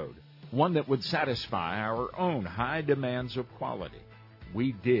on the road, one that would satisfy our own high demands of quality.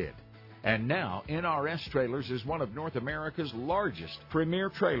 We did. And now NRS Trailers is one of North America's largest premier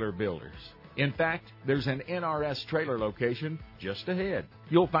trailer builders. In fact, there's an NRS trailer location just ahead.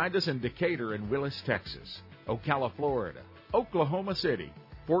 You'll find us in Decatur and Willis, Texas, Ocala, Florida, Oklahoma City,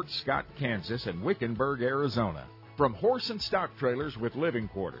 Fort Scott, Kansas, and Wickenburg, Arizona. From horse and stock trailers with living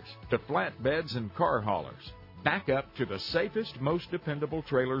quarters to flatbeds and car haulers, back up to the safest, most dependable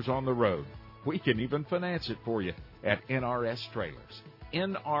trailers on the road. We can even finance it for you at NRS Trailers.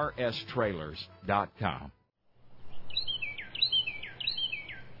 NRSTrailers.com.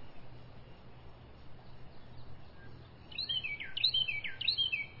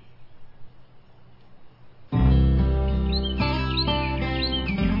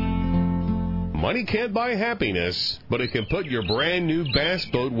 Money can't buy happiness, but it can put your brand new bass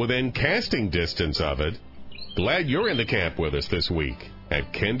boat within casting distance of it. Glad you're in the camp with us this week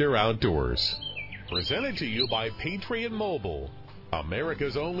at Kinder Outdoors. Presented to you by Patriot Mobile,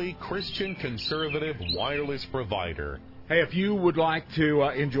 America's only Christian conservative wireless provider. Hey, if you would like to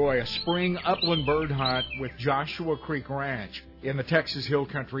enjoy a spring upland bird hunt with Joshua Creek Ranch in the Texas Hill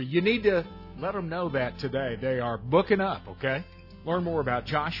Country, you need to let them know that today. They are booking up, okay? Learn more about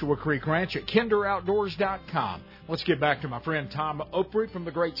Joshua Creek Ranch at kinderoutdoors.com. Let's get back to my friend Tom Opry from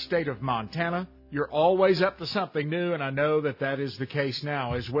the great state of Montana. You're always up to something new, and I know that is the case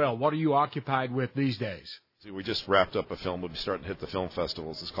now as well. What are you occupied with these days? See, we just wrapped up a film. We'll be starting to hit the film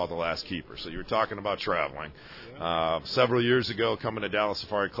festivals. It's called The Last Keeper. So you were talking about traveling. Several years ago, coming to Dallas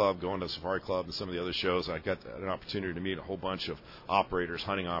Safari Club, going to Safari Club and some of the other shows, I got an opportunity to meet a whole bunch of operators,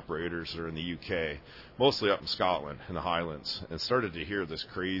 hunting operators that are in the UK, mostly up in Scotland, in the Highlands, and started to hear this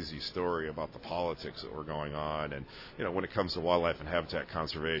crazy story about the politics that were going on. And, you know, when it comes to wildlife and habitat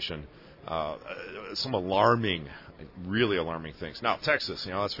conservation, some alarming, really alarming things. Now, Texas,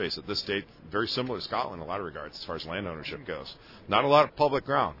 you know, let's face it, this state, very similar to Scotland in a lot of regards as far as land ownership goes. Not a lot of public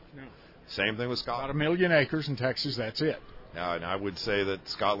ground. No. Same thing with Scotland. About 1 million acres in Texas, that's it. And I would say that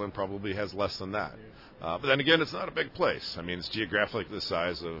Scotland probably has less than that. But then again, it's not a big place. I mean, it's geographically the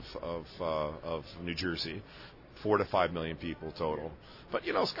size of New Jersey, 4 to 5 million people total. But,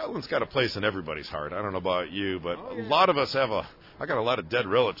 you know, Scotland's got a place in everybody's heart. I don't know about you, but a lot of us have I got a lot of dead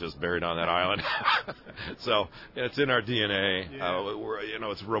relatives buried on that island. So it's in our DNA.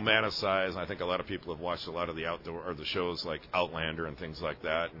 It's romanticized. I think a lot of people have watched a lot of the shows like Outlander and things like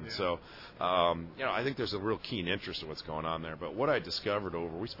that. And so, I think there's a real keen interest in what's going on there. But what I discovered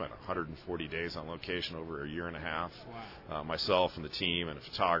we spent 140 days on location over a year and a half, myself and the team and a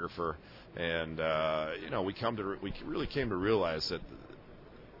photographer. And, we really came to realize that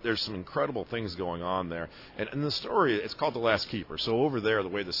there's some incredible things going on there. And in the story, it's called The Last Keeper. So over there, the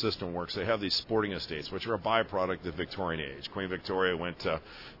way the system works, they have these sporting estates, which are a byproduct of the Victorian age. Queen Victoria went in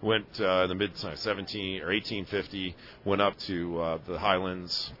the mid-17 or 1850, went up to the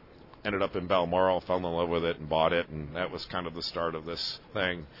Highlands, ended up in Balmoral, fell in love with it and bought it. And that was kind of the start of this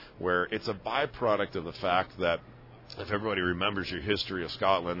thing, where it's a byproduct of the fact that, if everybody remembers your history of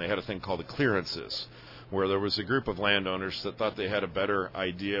Scotland, they had a thing called the clearances, where there was a group of landowners that thought they had a better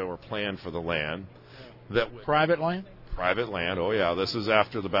idea or plan for the land. Private land? Private land, oh yeah. This is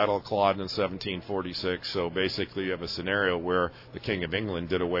after the Battle of Culloden in 1746, so basically you have a scenario where the King of England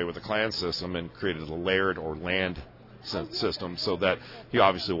did away with the clan system and created a layered or land system, so that he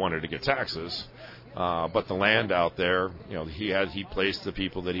obviously wanted to get taxes. But the land out there, he placed the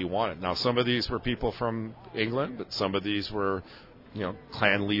people that he wanted. Now, some of these were people from England, but some of these were,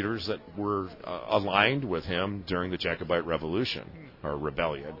 clan leaders that were aligned with him during the Jacobite Revolution or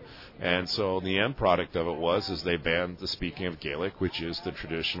Rebellion. And so the end product of it is they banned the speaking of Gaelic, which is the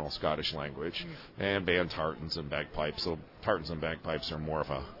traditional Scottish language, and banned tartans and bagpipes. So tartans and bagpipes are more of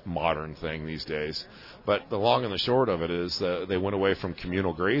a modern thing these days. But the long and the short of it is that they went away from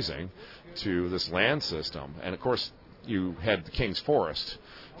communal grazing to this land system. And, of course, you had the King's Forest.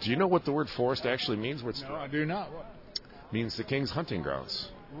 Do you know what the word forest actually means? No, I do not. What? It means the king's hunting grounds.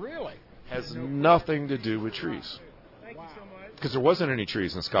 Really? Has nothing to do with trees. Because there wasn't any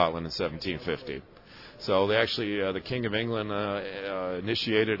trees in Scotland in 1750. So they actually, the King of England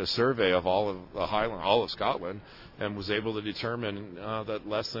initiated a survey of all of the Highland, all of Scotland, and was able to determine that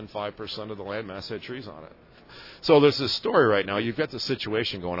less than 5% of the landmass had trees on it. So there's this story right now. You've got this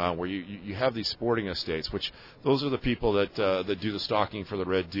situation going on where you have these sporting estates, which those are the people that do the stalking for the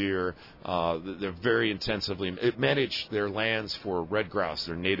red deer. They're very intensively manage their lands for red grouse,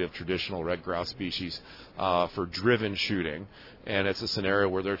 their native traditional red grouse species, for driven shooting. And it's a scenario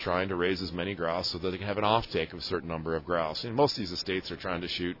where they're trying to raise as many grouse so that they can have an offtake of a certain number of grouse. And most of these estates are trying to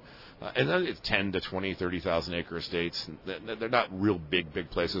shoot, and then it's 10 to 20, 30,000 acre estates. They're not real big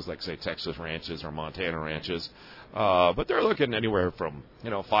places like, say, Texas ranches or Montana ranches. But they're looking anywhere from,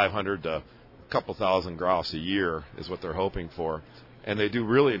 500 to a couple thousand grouse a year is what they're hoping for. And they do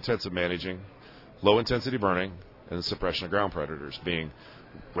really intensive managing, low intensity burning, and the suppression of ground predators, being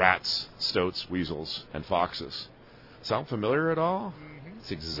rats, stoats, weasels, and foxes. Sound familiar at all? Mm-hmm. It's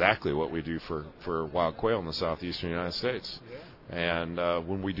exactly what we do for wild quail in the southeastern United States. Yeah. And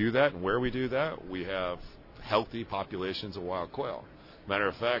when we do that and where we do that, we have healthy populations of wild quail. Matter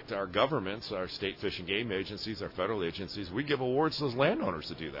of fact, our governments, our state fish and game agencies, our federal agencies, we give awards to those landowners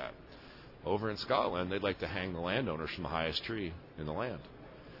to do that. Over in Scotland, they'd like to hang the landowners from the highest tree in the land.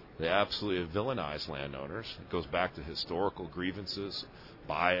 They absolutely villainize landowners. It goes back to historical grievances,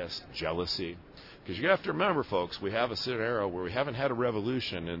 bias, jealousy. Because you have to remember, folks, we have a scenario where we haven't had a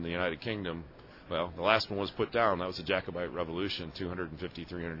revolution in the United Kingdom. Well, the last one was put down. That was the Jacobite Revolution 250,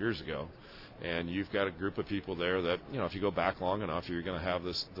 300 years ago. And you've got a group of people there that, if you go back long enough, you're going to have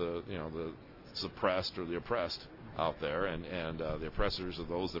the suppressed or the oppressed out there, and the oppressors are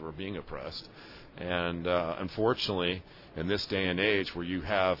those that were being oppressed. And unfortunately, in this day and age where you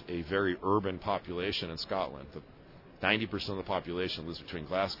have a very urban population in Scotland, 90% of the population lives between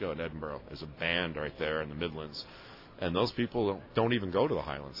Glasgow and Edinburgh. There's a band right there in the Midlands. And those people don't even go to the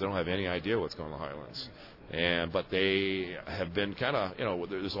Highlands. They don't have any idea what's going on in the Highlands. But they have been kind of,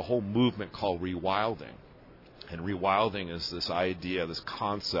 there's a whole movement called rewilding. And rewilding is this idea, this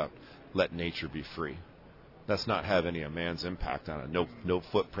concept, let nature be free. Let's not have any of man's impact on it. No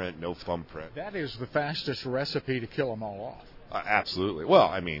footprint, no thumbprint. That is the fastest recipe to kill them all off. Absolutely. Well,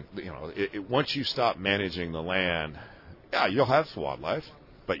 I mean, once you stop managing the land, yeah, you'll have wildlife,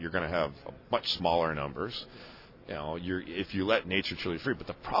 but you're going to have much smaller numbers. If you let nature truly free. But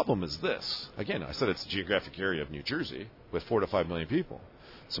the problem is this. Again, I said it's a geographic area of New Jersey with 4 to 5 million people.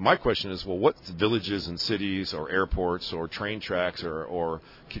 So my question is, well, what villages and cities or airports or train tracks or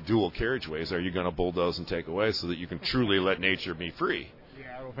dual carriageways are you going to bulldoze and take away so that you can truly let nature be free?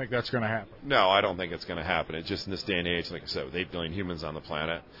 Yeah, I don't think that's going to happen. No, I don't think it's going to happen. It's just in this day and age, like I said, with 8 billion humans on the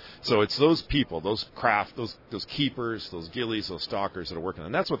planet. So it's those people, those keepers, those gillies, those stalkers that are working.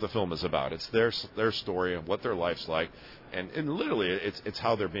 And that's what the film is about. It's their story of what their life's like. And literally, it's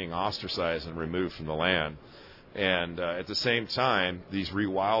how they're being ostracized and removed from the land. And at the same time, these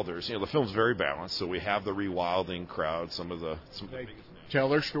rewilders, the film's very balanced. So we have the rewilding crowd, some of the tell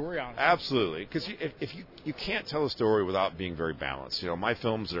their story on it. Absolutely, because if you can't tell a story without being very balanced. My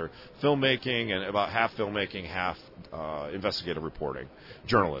films are filmmaking and about half filmmaking, half investigative reporting,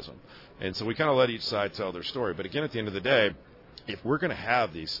 journalism, and so we kind of let each side tell their story. But again, at the end of the day, if we're going to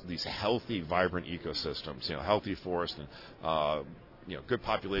have these healthy, vibrant ecosystems, healthy forests and good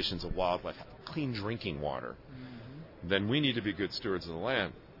populations of wildlife, clean drinking water, then we need to be good stewards of the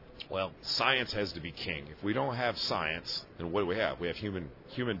land. Well, science has to be king. If we don't have science, then what do we have? We have human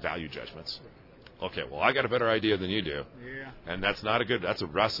value judgments. Okay, well, I got a better idea than you do. Yeah. And that's a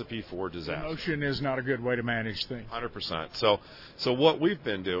recipe for disaster. Emotion is not a good way to manage things. 100%. So what we've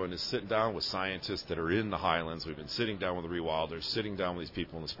been doing is sitting down with scientists that are in the Highlands. We've been sitting down with the rewilders, sitting down with these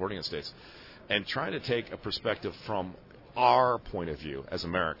people in the sporting estates, and trying to take a perspective from our point of view as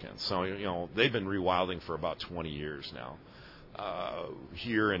Americans. So, they've been rewilding for about 20 years now.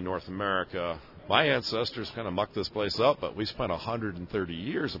 Here in North America, my ancestors kind of mucked this place up, but we spent 130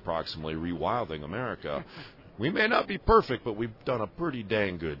 years approximately rewilding America. We may not be perfect, but we've done a pretty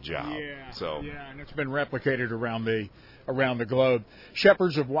dang good job. Yeah, and it's been replicated around the globe.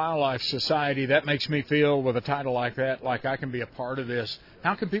 Shepherds of Wildlife Society, that makes me feel, with a title like that, like I can be a part of this.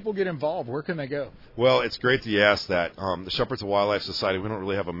 How can people get involved? Where can they go? Well, it's great that you asked that. The Shepherds of Wildlife Society, we don't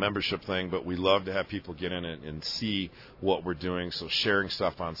really have a membership thing, but we love to have people get in and see what we're doing. So sharing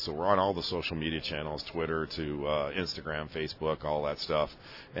stuff so we're on all the social media channels, Twitter to Instagram, Facebook, all that stuff.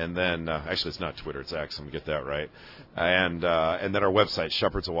 And then, actually it's not Twitter, it's X, I'm going to get that right. And then our website,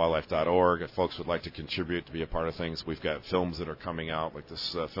 shepherdsofwildlife.org. If folks would like to contribute to be a part of things, we've got films that are coming out, like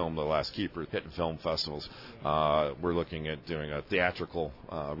this film, The Last Keeper, hitting film festivals. We're looking at doing a theatrical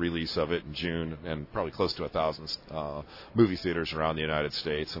release of it in June, and probably close to 1,000 movie theaters around the United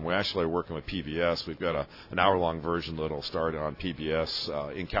States. And we actually are working with PBS. We've got an hour-long version that'll start on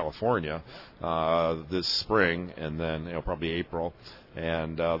PBS in California this spring, and then probably April.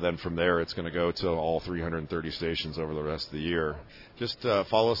 And then from there, it's going to go to all 330 stations over the rest of the year. Just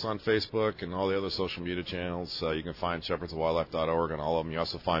follow us on Facebook and all the other social media channels. You can find shepherdsofwildlife.org on all of them. You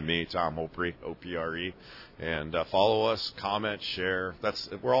also find me, Tom Opry, O-P-R-E. And follow us, comment, share.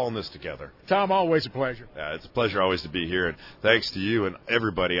 We're all in this together. Tom, always a pleasure. Yeah, it's a pleasure always to be here. And thanks to you and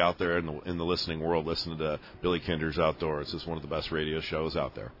everybody out there in the listening world listening to Billy Kinder's Outdoors. It's one of the best radio shows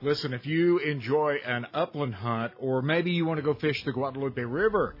out there. Listen, if you enjoy an upland hunt, or maybe you want to go fish the Guadalupe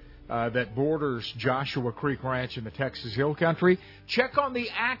River that borders Joshua Creek Ranch in the Texas Hill Country, check on the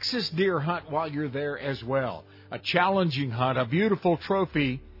Axis deer hunt while you're there as well. A challenging hunt, a beautiful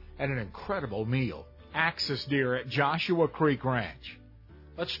trophy, and an incredible meal. Axis deer at Joshua Creek Ranch.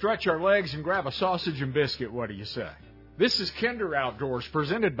 Let's stretch our legs and grab a sausage and biscuit, what do you say? This is Kinder Outdoors,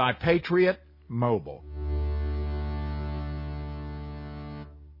 presented by Patriot Mobile.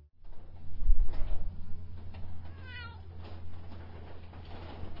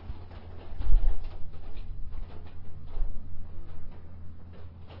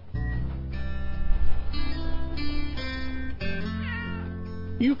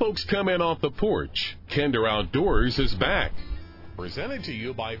 You folks come in off the porch. Kinder Outdoors is back. Presented to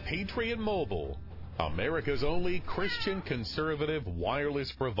you by Patriot Mobile, America's only Christian conservative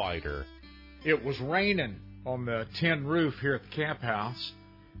wireless provider. It was raining on the tin roof here at the camp house,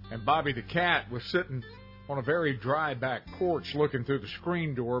 and Bobby the cat was sitting on a very dry back porch looking through the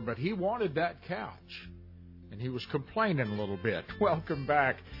screen door, but he wanted that couch, and he was complaining a little bit. Welcome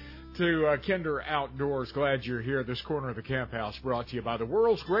back to Kinder Outdoors. Glad you're here. This corner of the camp house brought to you by the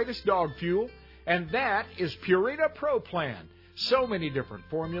world's greatest dog fuel, and that is Purina Pro Plan. So many different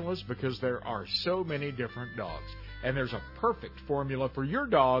formulas because there are so many different dogs. And there's a perfect formula for your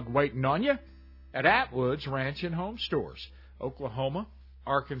dog waiting on you at Atwood's Ranch and Home Stores, Oklahoma,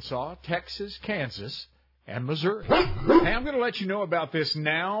 Arkansas, Texas, Kansas, and Missouri. Hey, I'm going to let you know about this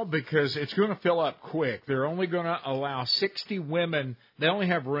now because it's going to fill up quick. They're only going to allow 60 women. They only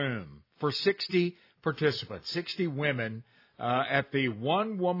have room for 60 participants, 60 women at the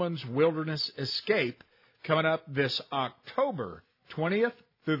One Woman's Wilderness Escape coming up this October 20th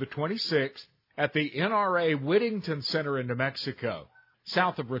through the 26th at the NRA Whittington Center in New Mexico,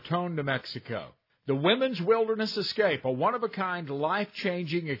 south of Raton, New Mexico. The Women's Wilderness Escape, a one-of-a-kind,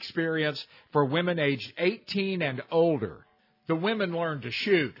 life-changing experience for women aged 18 and older. The women learn to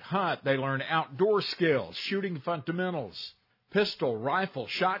shoot, hunt. They learn outdoor skills, shooting fundamentals, pistol, rifle,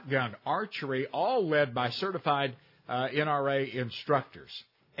 shotgun, archery, all led by certified NRA instructors.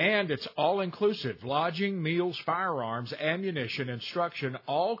 And it's all-inclusive, lodging, meals, firearms, ammunition, instruction,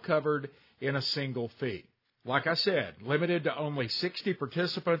 all covered in a single fee. Like I said, limited to only 60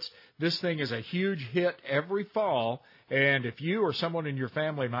 participants. This thing is a huge hit every fall, and if you or someone in your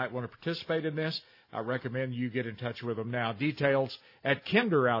family might want to participate in this, I recommend you get in touch with them now. Details at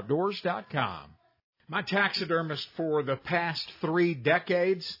kinderoutdoors.com. My taxidermist for the past 3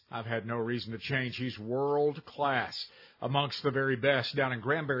 decades, I've had no reason to change. He's world class, amongst the very best down in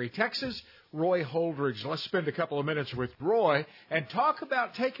Granbury, Texas. Roy Holdridge. Let's spend a couple of minutes with Roy and talk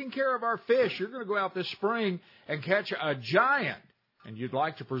about taking care of our fish. You're going to go out this spring and catch a giant, and you'd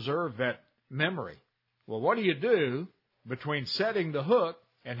like to preserve that memory. Well, what do you do between setting the hook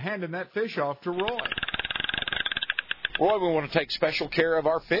and handing that fish off to Roy? Roy, we want to take special care of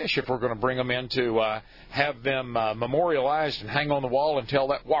our fish if we're going to bring them in to have them memorialized and hang on the wall and tell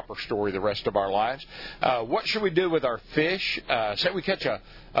that whopper story the rest of our lives. What should we do with our fish? Say we catch a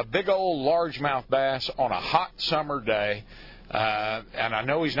big old largemouth bass on a hot summer day, and I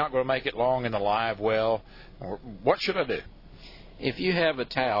know he's not going to make it long in the live well. What should I do? If you have a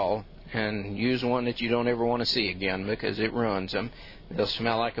towel, and use one that you don't ever want to see again because it ruins them, they'll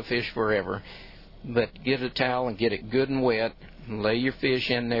smell like a fish forever. But get a towel and get it good and wet. Lay your fish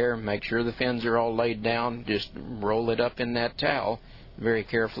in there. Make sure the fins are all laid down. Just roll it up in that towel very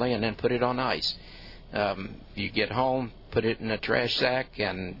carefully and then put it on ice. You get home, put it in a trash sack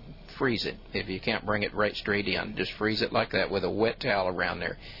and freeze it. If you can't bring it right straight in, just freeze it like that with a wet towel around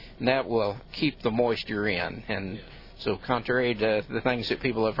there. And that will keep the moisture in. And so contrary to the things that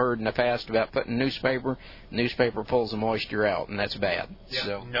people have heard in the past about putting newspaper pulls the moisture out, and that's bad. Yeah.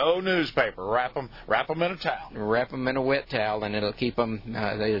 So no newspaper. Wrap them in a towel. Wrap them in a wet towel, and it'll keep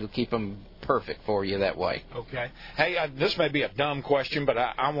them perfect for you that way. Okay. Hey, this may be a dumb question, but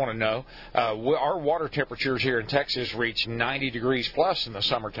I want to know. Our water temperatures here in Texas reach 90 degrees plus in the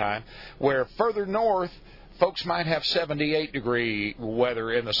summertime, where further north, folks might have 78-degree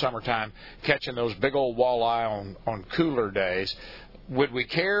weather in the summertime, catching those big old walleye on cooler days. Would we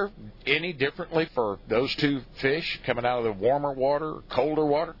care any differently for those two fish coming out of the warmer water or colder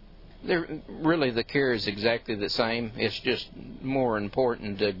water? Really, the care is exactly the same. It's just more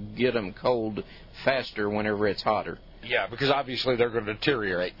important to get them cold faster whenever it's hotter. Yeah, because obviously they're going to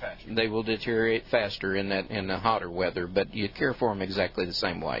deteriorate faster. They will deteriorate faster in the hotter weather, but you care for them exactly the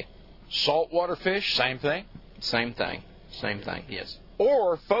same way. Saltwater fish, same thing? Same thing, yes.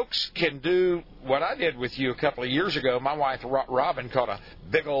 Or folks can do what I did with you a couple of years ago. My wife, Robin, caught a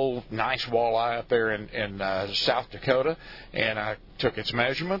big old nice walleye up there in South Dakota, and I took its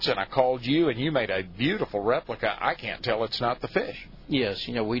measurements, and I called you, and you made a beautiful replica. I can't tell it's not the fish. Yes,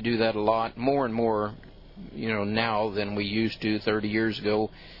 we do that a lot, more and more, now than we used to 30 years ago.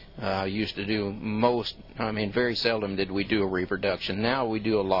 Used to do very seldom did we do a reproduction. Now we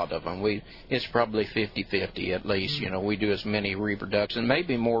do a lot of them. It's probably 50-50 at least. We do as many reproductions,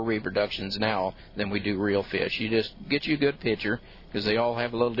 maybe more reproductions now than we do real fish. You just get you a good picture because they all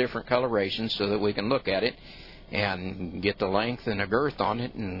have a little different coloration so that we can look at it and get the length and the girth on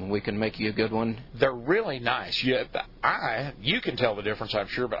it, and we can make you a good one. They're really nice. You can tell the difference, I'm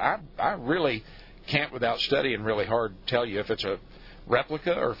sure, but I really can't, without studying really hard, tell you if it's a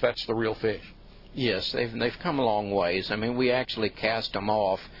replica or if that's the real fish. Yes, they've come a long ways. I mean, we actually cast them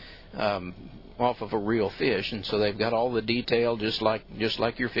off of a real fish, and so they've got all the detail, just like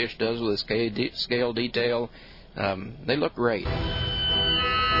your fish does with a scale detail. They look great.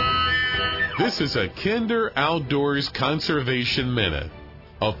 This is a Kinder Outdoors Conservation Minute,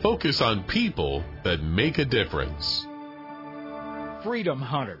 a focus on people that make a difference. Freedom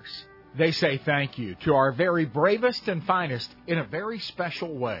Hunters. They say thank you to our very bravest and finest in a very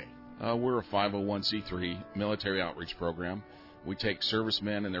special way. We're a 501c3 military outreach program. We take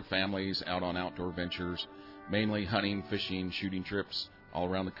servicemen and their families out on outdoor ventures, mainly hunting, fishing, shooting trips all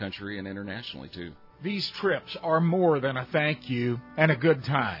around the country and internationally, too. These trips are more than a thank you and a good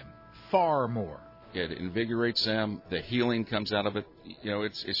time. Far more. It invigorates them. The healing comes out of it. You know,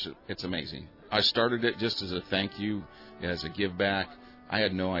 it's amazing. I started it just as a thank you, as a give back. I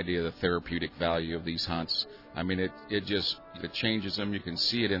had no idea the therapeutic value of these hunts. I mean, it changes them. You can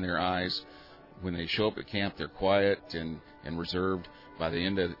see it in their eyes. When they show up at camp, they're quiet and reserved. By the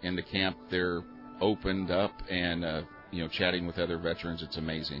end of camp, they're opened up and chatting with other veterans. It's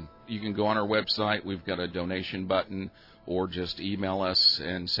amazing. You can go on our website. We've got a donation button, or just email us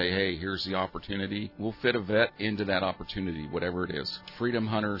and say, hey, here's the opportunity. We'll fit a vet into that opportunity, whatever it is.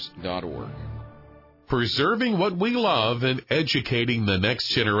 freedomhunters.org. Preserving what we love and educating the next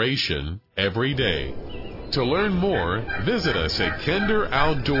generation every day. To learn more, visit us at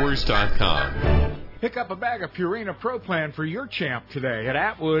kinderoutdoors.com. Pick up a bag of Purina Pro Plan for your champ today at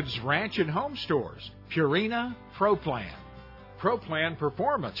Atwood's Ranch and Home Stores. Purina Pro Plan. Pro Plan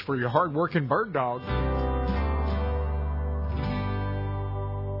performance for your hard-working bird dog.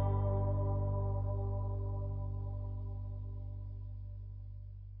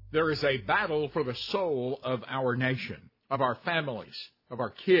 There is a battle for the soul of our nation, of our families, of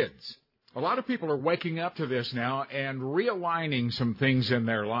our kids. A lot of people are waking up to this now and realigning some things in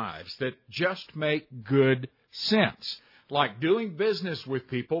their lives that just make good sense, like doing business with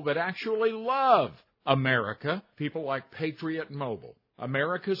people that actually love America, people like Patriot Mobile,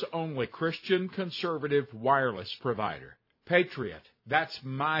 America's only Christian conservative wireless provider. Patriot, that's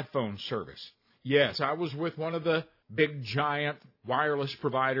my phone service. Yes, I was with one of the big giant wireless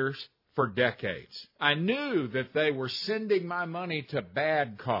providers for decades. I knew that they were sending my money to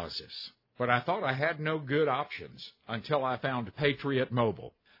bad causes, but I thought I had no good options until I found Patriot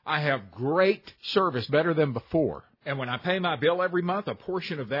Mobile. I have great service, better than before, and when I pay my bill every month, a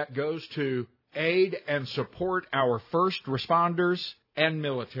portion of that goes to aid and support our first responders and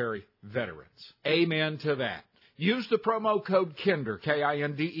military veterans. Amen to that. Use the promo code KINDER,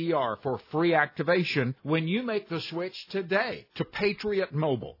 K-I-N-D-E-R, for free activation when you make the switch today to Patriot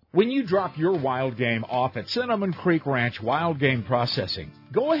Mobile. When you drop your wild game off at Cinnamon Creek Ranch Wild Game Processing,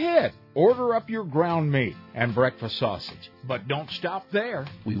 go ahead, order up your ground meat and breakfast sausage. But don't stop there.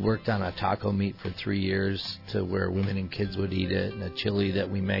 We worked on a taco meat for 3 years to where women and kids would eat it, and a chili that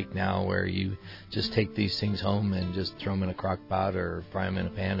we make now where you just take these things home and just throw them in a crock pot or fry them in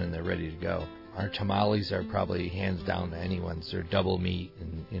a pan and they're ready to go. Our tamales are probably hands down to anyone's. They're double meat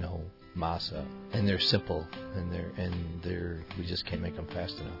and, masa. And they're simple, and we just can't make them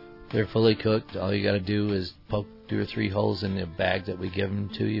fast enough. They're fully cooked. All you got to do is poke 2 or 3 holes in the bag that we give them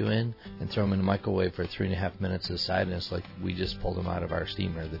to you in and throw them in the microwave for 3.5 minutes aside, and it's like we just pulled them out of our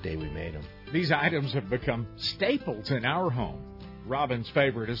steamer the day we made them. These items have become staples in our home. Robin's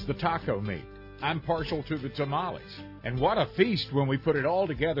favorite is the taco meat. I'm partial to the tamales. And what a feast when we put it all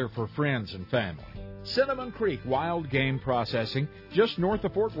together for friends and family. Cinnamon Creek Wild Game Processing, just north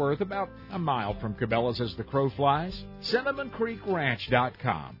of Fort Worth, about a mile from Cabela's as the crow flies.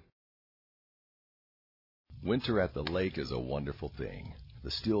 CinnamonCreekRanch.com. Winter at the lake is a wonderful thing. The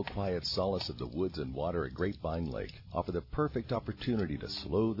still, quiet solace of the woods and water at Grapevine Lake offer the perfect opportunity to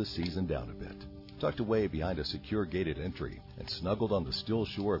slow the season down a bit. Tucked away behind a secure gated entry and snuggled on the still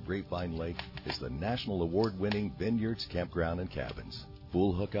shore of Grapevine Lake is the national award-winning Vineyards Campground and Cabins.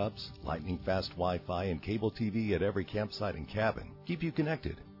 Full hookups, lightning-fast Wi-Fi, and cable TV at every campsite and cabin keep you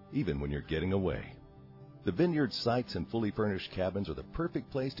connected, even when you're getting away. The Vineyards sites and fully furnished cabins are the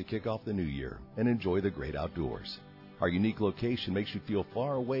perfect place to kick off the new year and enjoy the great outdoors. Our unique location makes you feel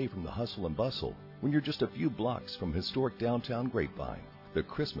far away from the hustle and bustle when you're just a few blocks from historic downtown Grapevine, the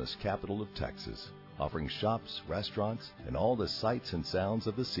Christmas capital of Texas, offering shops, restaurants, and all the sights and sounds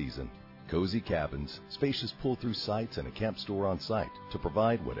of the season. Cozy cabins, spacious pull-through sites, and a camp store on site to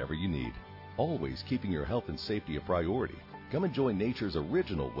provide whatever you need. Always keeping your health and safety a priority. Come enjoy nature's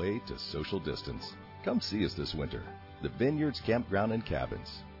original way to social distance. Come see us this winter. The Vineyards Campground and Cabins.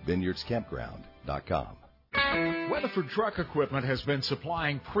 VineyardsCampground.com. Weatherford Truck Equipment has been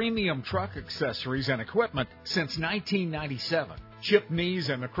supplying premium truck accessories and equipment since 1997. Chip Nees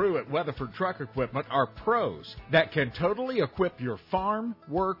and the crew at Weatherford Truck Equipment are pros that can totally equip your farm,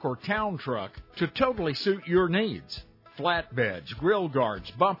 work, or town truck to totally suit your needs. Flatbeds, grill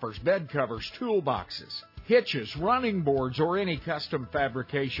guards, bumpers, bed covers, toolboxes, hitches, running boards, or any custom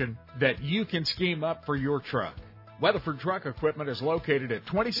fabrication that you can scheme up for your truck. Weatherford Truck Equipment is located at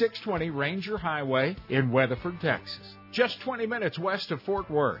 2620 Ranger Highway in Weatherford, Texas, just 20 minutes west of Fort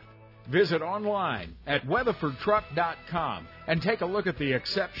Worth. Visit online at weatherfordtruck.com and take a look at the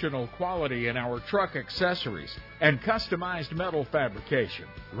exceptional quality in our truck accessories and customized metal fabrication.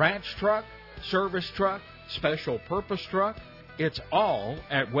 Ranch truck, service truck, special purpose truck, it's all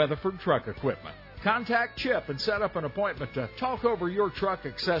at Weatherford Truck Equipment. Contact Chip and set up an appointment to talk over your truck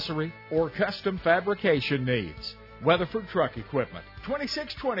accessory or custom fabrication needs. Weatherford Truck Equipment,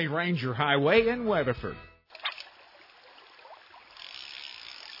 2620 Ranger Highway in Weatherford.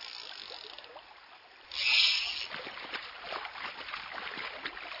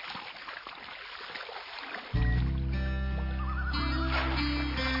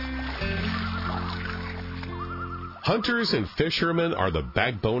 Hunters and fishermen are the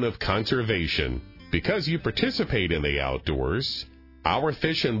backbone of conservation. Because you participate in the outdoors, our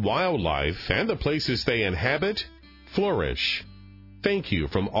fish and wildlife and the places they inhabit flourish. Thank you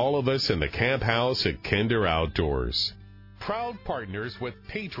from all of us in the camp house at Kinder Outdoors. Proud partners with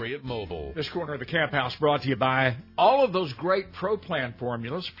Patriot Mobile. This corner of the camp house brought to you by all of those great ProPlan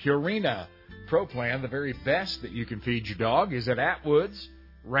formulas. Purina ProPlan, the very best that you can feed your dog, is at Atwood's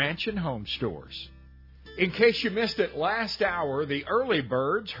Ranch and Home Stores. In case you missed it last hour, the early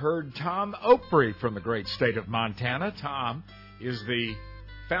birds heard Tom Oakbury from the great state of Montana. Tom is the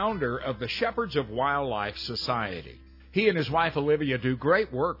founder of the Shepherds of Wildlife Society. He and his wife Olivia do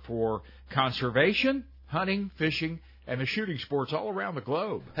great work for conservation, hunting, fishing, and the shooting sports all around the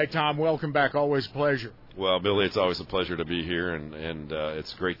globe. Hey, Tom, welcome back. Always a pleasure. Well, Billy, it's always a pleasure to be here, and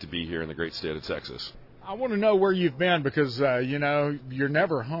it's great to be here in the great state of Texas. I want to know where you've been because, you're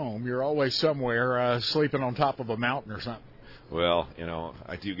never home. You're always somewhere sleeping on top of a mountain or something. Well,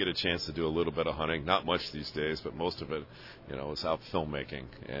 I do get a chance to do a little bit of hunting. Not much these days, but most of it, is out filmmaking.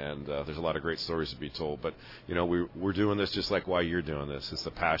 And there's a lot of great stories to be told. But, we're doing this just like why you're doing this. It's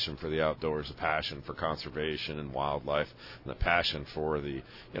the passion for the outdoors, the passion for conservation and wildlife, and the passion for the,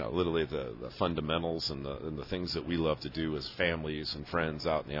 literally the fundamentals and the things that we love to do as families and friends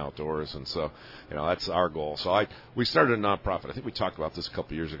out in the outdoors. And so, that's our goal. So we started a nonprofit. I think we talked about this a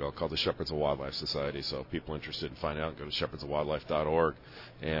couple years ago called the Shepherds of Wildlife Society. So if people interested in finding out, go to shepherdsofwildlife.org.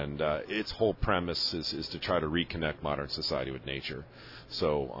 And its whole premise is to try to reconnect modern society with nature.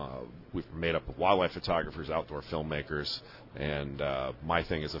 So we've made up of wildlife photographers, outdoor filmmakers, and my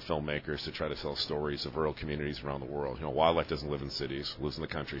thing as a filmmaker is to try to tell stories of rural communities around the world. Wildlife doesn't live in cities, lives in the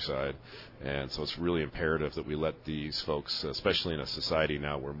countryside, and so it's really imperative that we let these folks, especially in a society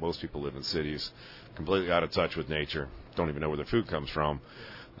now where most people live in cities, completely out of touch with nature, don't even know where their food comes from.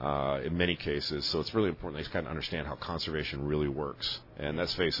 In many cases, so it's really important they kind of understand how conservation really works. And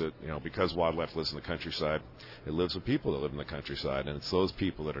let's face it, because wildlife lives in the countryside, it lives with people that live in the countryside, and it's those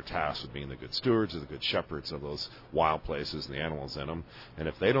people that are tasked with being the good stewards or the good shepherds of those wild places and the animals in them. And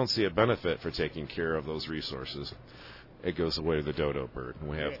if they don't see a benefit for taking care of those resources, it goes away to the dodo bird. And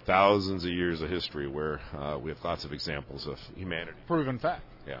we have thousands of years of history where we have lots of examples of humanity. Proven fact.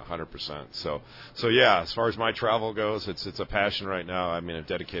 Yeah, 100%. So yeah, as far as my travel goes, it's a passion right now. I mean, I've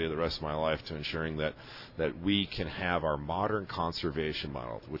dedicated the rest of my life to ensuring that we can have our modern conservation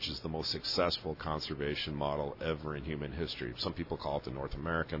model, which is the most successful conservation model ever in human history. Some people call it the North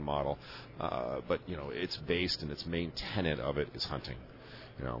American model, but it's based, and its main tenet of it is hunting.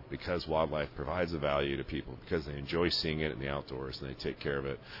 Because wildlife provides a value to people, because they enjoy seeing it in the outdoors and they take care of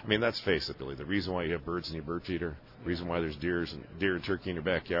it. I mean, let's face it, Billy, the reason why you have birds in your bird feeder, the reason why there's deer and turkey in your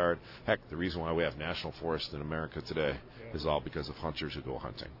backyard, heck, the reason why we have national forests in America today is all because of hunters who go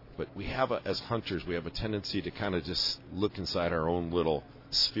hunting. But as hunters, we have a tendency to kind of just look inside our own little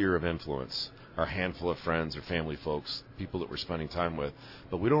sphere of influence, our handful of friends or family folks, people that we're spending time with,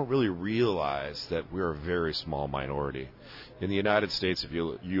 but we don't really realize that we're a very small minority. In the United States, if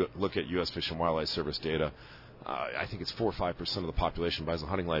you look at U.S. Fish and Wildlife Service data, I think it's 4 or 5% of the population buys a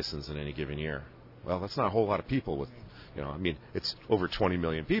hunting license in any given year. Well, that's not a whole lot of people with, it's over 20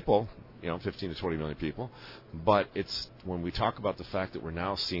 million people, 15 to 20 million people, but it's when we talk about the fact that we're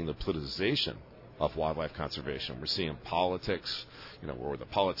now seeing the politicization of wildlife conservation. We're seeing politics, where the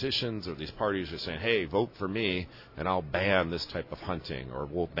politicians or these parties are saying, hey, vote for me and I'll ban this type of hunting, or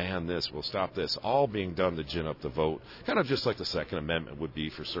we'll ban this, we'll stop this, all being done to gin up the vote, kind of just like the Second Amendment would be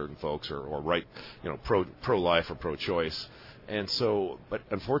for certain folks, or right, pro-life or pro-choice. And so, but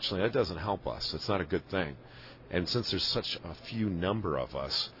unfortunately, that doesn't help us. It's not a good thing. And since there's such a few number of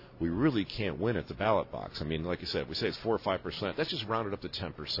us, we really can't win at the ballot box. I mean, like you said, we say it's 4 or 5%. That's just rounded up to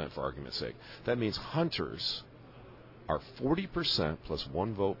 10% for argument's sake. That means hunters are 40% plus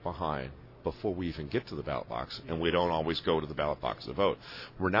 1 vote behind before we even get to the ballot box, and we don't always go to the ballot box to vote.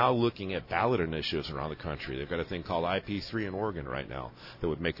 We're now looking at ballot initiatives around the country. They've got a thing called IP3 in Oregon right now that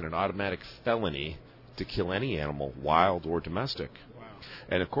would make it an automatic felony to kill any animal, wild or domestic.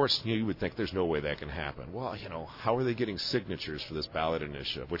 And, of course, you would think there's no way that can happen. Well, how are they getting signatures for this ballot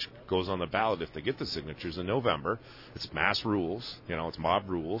initiative, which goes on the ballot if they get the signatures in November? It's mass rules. It's mob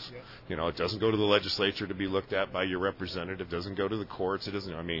rules. It doesn't go to the legislature to be looked at by your representative. It doesn't go to the courts. It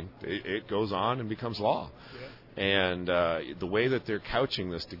doesn't. It goes on and becomes law. And the way that they're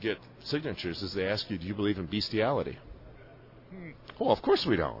couching this to get signatures is they ask you, do you believe in bestiality? Well, of course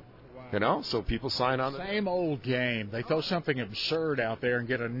we don't. So people sign on. Same old game. They throw something absurd out there and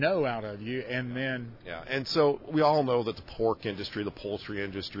get a no out of you, and then... Yeah, and so we all know that the pork industry, the poultry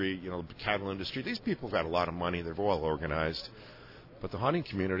industry, the cattle industry, these people have got a lot of money. They're well organized. But the hunting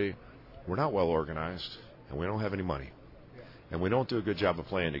community, we're not well organized, and we don't have any money. And we don't do a good job of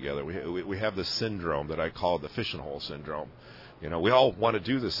playing together. We have this syndrome that I call the fishing hole syndrome. We all want to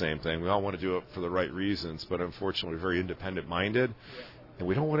do the same thing. We all want to do it for the right reasons, but unfortunately we're very independent-minded. And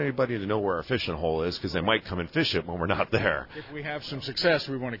we don't want anybody to know where our fishing hole is because they might come and fish it when we're not there. If we have some success,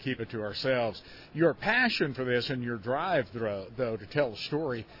 we want to keep it to ourselves. Your passion for this and your drive, though, to tell the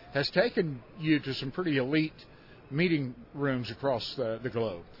story has taken you to some pretty elite meeting rooms across the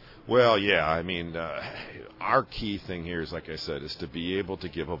globe. Well, yeah. I mean, our key thing here is, like I said, is to be able to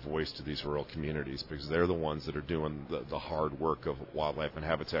give a voice to these rural communities because they're the ones that are doing the hard work of wildlife and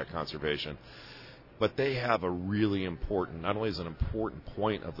habitat conservation. But they have a really important, not only is an important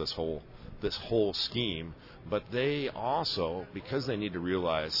point of this whole scheme, but they also, because they need to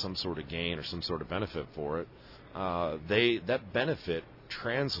realize some sort of gain or some sort of benefit for it, that benefit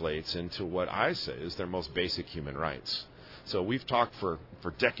translates into what I say is their most basic human rights. So we've talked for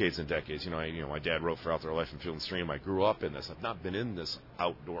decades and decades. My dad wrote for Outdoor Life and Field and Stream. I grew up in this. I've not been in this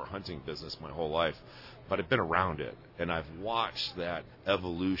outdoor hunting business my whole life, but I've been around it, and I've watched that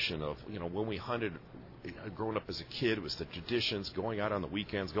evolution of, when we hunted. Growing up as a kid, it was the traditions, going out on the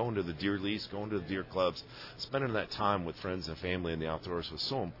weekends, going to the deer lease, going to the deer clubs, spending that time with friends and family in the outdoors was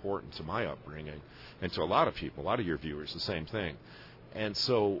so important to my upbringing, and to a lot of people, a lot of your viewers, the same thing. And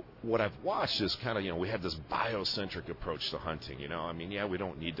so what I've watched is kind of, we have this biocentric approach to hunting. We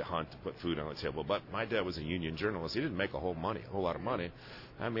don't need to hunt to put food on the table, but my dad was a union journalist. He didn't make a whole lot of money.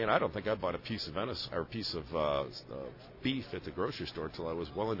 I don't think I bought a piece of beef at the grocery store till I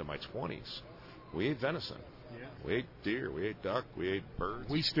was well into my 20s. We ate venison. Yeah. We ate deer. We ate duck. We ate birds.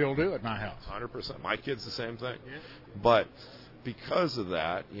 We still do at my house. 100%. My kids the same thing. Yeah. But because of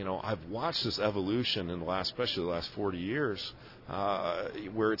that, I've watched this evolution in especially the last 40 years,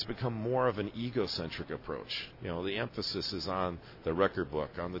 where it's become more of an egocentric approach. The emphasis is on the record book,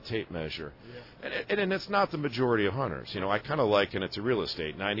 on the tape measure. Yeah. And it's not the majority of hunters. I kind of liken it to real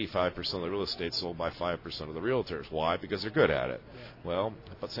estate. 95% of the real estate sold by 5% of the realtors. Why? Because they're good at it. Yeah. Well,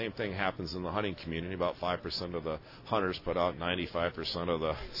 but the same thing happens in the hunting community. About 5% of the hunters put out 95% of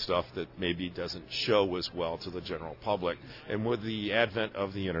the stuff that maybe doesn't show as well to the general public. And with the advent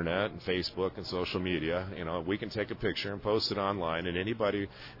of the internet and Facebook and social media, we can take a picture and post it online, and anybody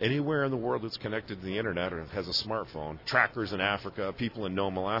anywhere in the world that's connected to the internet or has a smartphone, trackers in Africa, people in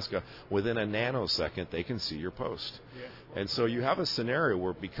Nome, Alaska, within a nanosecond they can see your post. Yeah. And so you have a scenario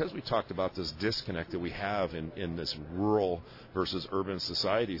where, because we talked about this disconnect that we have in this rural versus urban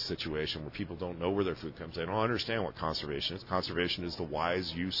society situation where people don't know where their food comes. They don't understand what conservation is. Conservation is the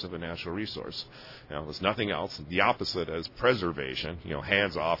wise use of a natural resource. There's nothing else. The opposite is preservation.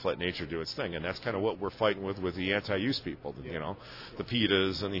 Hands off, let nature do its thing. And that's kind of what we're fighting with the anti-use people. The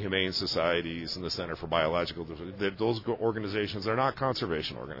PETAs and the Humane Societies and the Center for Biological Diversity. Those organizations are not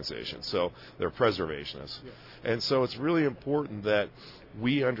conservation organizations. So they're preservationists. Yeah. And so it's really important that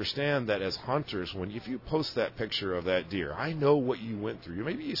we understand that as hunters, if you post that picture of that deer, I know what you went through.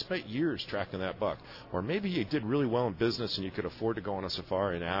 Maybe you spent years tracking that buck, or maybe you did really well in business and you could afford to go on a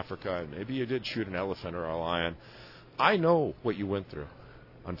safari in Africa, and maybe you did shoot an elephant or a lion. I know what you went through.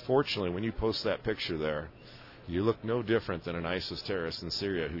 Unfortunately, when you post that picture there, you look no different than an ISIS terrorist in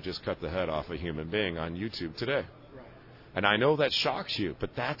Syria who just cut the head off a human being on YouTube today. Right. And I know that shocks you, but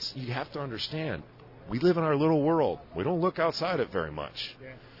you have to understand. We live in our little world. We don't look outside it very much.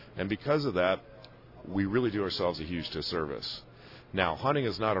 Yeah. And because of that, we really do ourselves a huge disservice. Now, hunting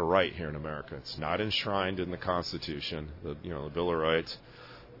is not a right here in America. It's not enshrined in the Constitution, the Bill of Rights.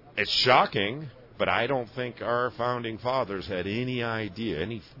 It's shocking, but I don't think our founding fathers had any idea,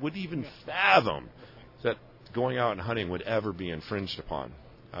 would even fathom that going out and hunting would ever be infringed upon.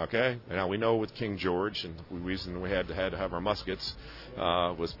 Okay? Now, we know with King George, and the reason we had to have our muskets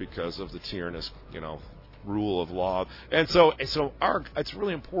was because of the tyrannous, rule of law. And so it's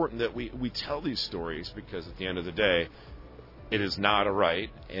really important that we tell these stories, because at the end of the day, it is not a right,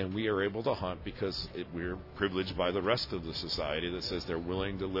 and we are able to hunt because we're privileged by the rest of the society that says they're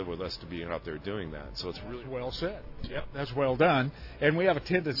willing to live with us to be out there doing that. So it's really well said. Yep, that's well done. And we have a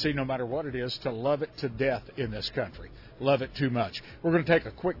tendency, no matter what it is, to love it to death in this country. Love it too much. We're going to take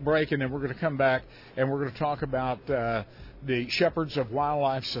a quick break, and then we're going to come back, and we're going to talk about the Shepherds of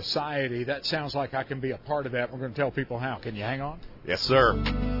Wildlife Society. That sounds like I can be a part of that. We're going to tell people how. Can you hang on? Yes, sir.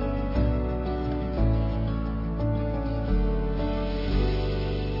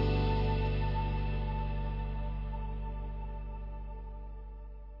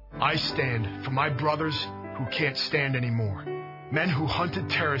 I stand for my brothers who can't stand anymore. Men who hunted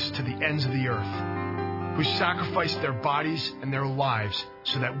terrorists to the ends of the earth, who sacrificed their bodies and their lives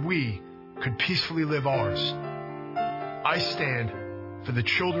so that we could peacefully live ours. I stand for the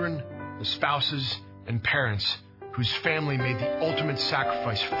children, the spouses, and parents whose family made the ultimate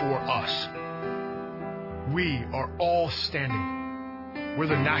sacrifice for us. We are all standing. We're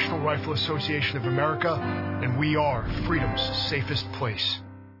the National Rifle Association of America, and we are freedom's safest place.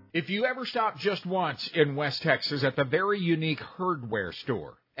 If you ever stop just once in West Texas at the very unique Herdware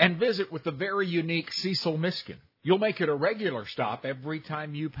store and visit with the very unique Cecil Miskin, you'll make it a regular stop every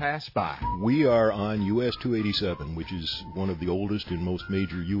time you pass by. We are on US 287, which is one of the oldest and most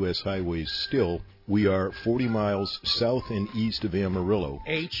major U.S. highways still. We are 40 miles south and east of Amarillo.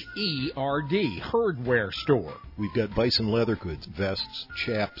 H-E-R-D, Herdware store. We've got bison leather goods, vests,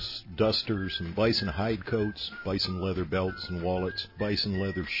 chaps, dusters, and bison hide coats, bison leather belts and wallets, bison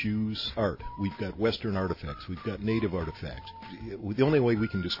leather shoes, art. We've got Western artifacts. We've got native artifacts. The only way we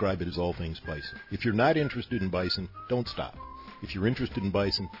can describe it is all things bison. If you're not interested in bison, don't stop. If you're interested in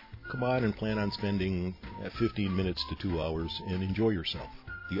bison, come on and plan on spending 15 minutes to 2 hours and enjoy yourself.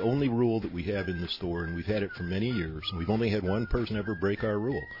 The only rule that we have in the store, and we've had it for many years, and we've only had one person ever break our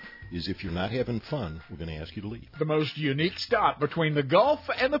rule, is if you're not having fun, we're going to ask you to leave. The most unique stop between the Gulf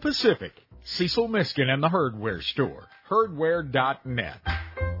and the Pacific. Cecil Miskin and the Herdware store. Herdware.net.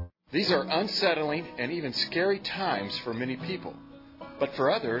 These are unsettling and even scary times for many people. But for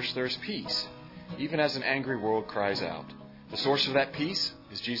others, there's peace, even as an angry world cries out. The source of that peace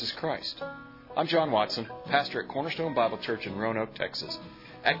is Jesus Christ. I'm John Watson, pastor at Cornerstone Bible Church in Roanoke, Texas.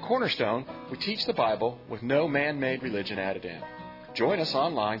 At Cornerstone, we teach the Bible with no man-made religion added in. Join us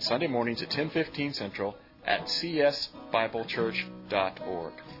online Sunday mornings at 10:15 Central at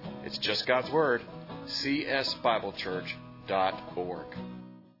csbiblechurch.org. It's just God's Word, csbiblechurch.org.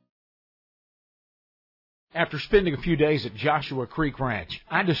 After spending a few days at Joshua Creek Ranch,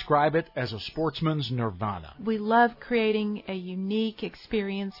 I describe it as a sportsman's nirvana. We love creating a unique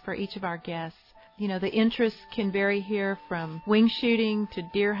experience for each of our guests. You know, the interests can vary here from wing shooting to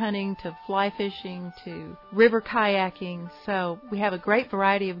deer hunting to fly fishing to river kayaking. So we have a great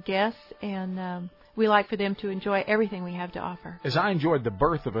variety of guests, and we like for them to enjoy everything we have to offer. As I enjoyed the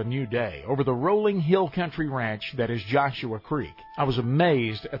birth of a new day over the rolling hill country ranch that is Joshua Creek, I was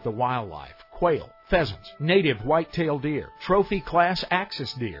amazed at the wildlife. Quail, pheasants, native white-tailed deer, trophy class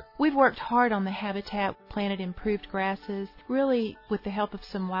axis deer. We've worked hard on the habitat, planted improved grasses, really with the help of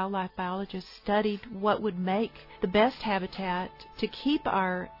some wildlife biologists studied what would make the best habitat to keep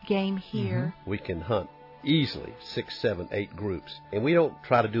our game here. We can hunt easily 6, 7, 8 groups. And we don't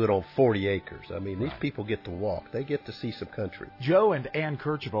try to do it on 40 acres. I mean, these people get to walk. They get to see some country. Joe and Ann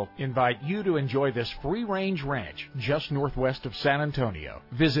Kercheval invite you to enjoy this free-range ranch just northwest of San Antonio.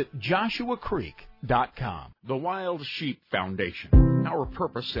 Visit joshuacreek.com. The Wild Sheep Foundation. Our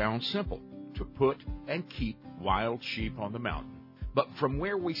purpose sounds simple: to put and keep wild sheep on the mountain. But from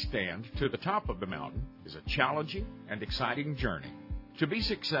where we stand to the top of the mountain is a challenging and exciting journey. To be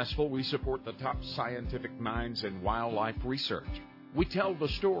successful, we support the top scientific minds in wildlife research. We tell the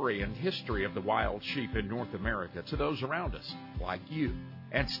story and history of the wild sheep in North America to those around us, like you.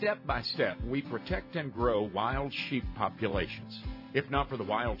 And step by step, we protect and grow wild sheep populations. If not for the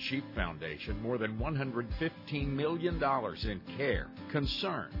Wild Sheep Foundation, more than $115 million in care,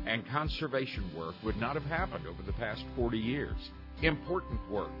 concern, and conservation work would not have happened over the past 40 years. Important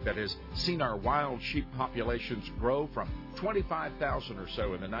work that has seen our wild sheep populations grow from 25,000 or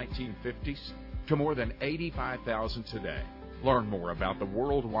so in the 1950s to more than 85,000 today. Learn more about the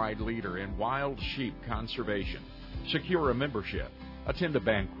worldwide leader in wild sheep conservation. Secure a membership, attend a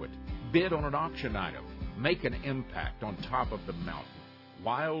banquet, bid on an auction item, make an impact on top of the mountain.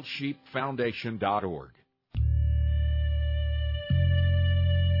 WildSheepFoundation.org.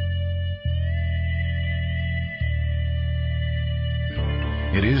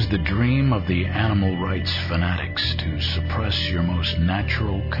 It is the dream of the animal rights fanatics to suppress your most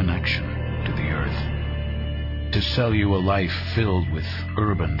natural connection to the earth, to sell you a life filled with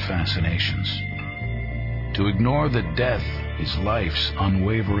urban fascinations, to ignore that death is life's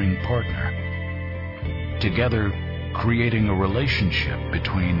unwavering partner, together creating a relationship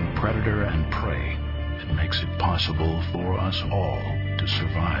between predator and prey that makes it possible for us all to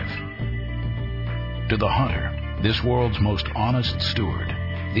survive. To the hunter, this world's most honest steward,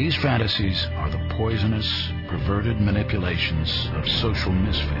 these fantasies are the poisonous, perverted manipulations of social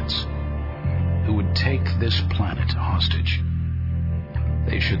misfits who would take this planet hostage.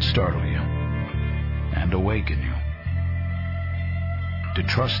 They should startle you and awaken you to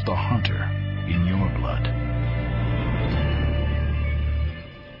trust the hunter in your blood.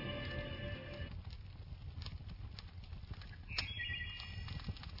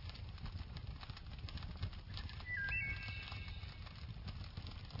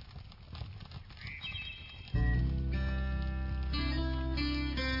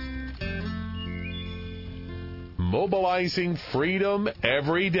 Mobilizing freedom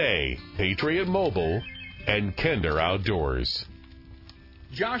every day. Patriot Mobile and Kinder Outdoors.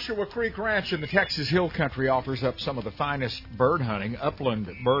 Joshua Creek Ranch in the Texas Hill Country offers up some of the finest bird hunting, upland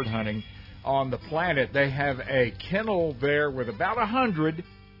bird hunting on the planet. They have a kennel there with about 100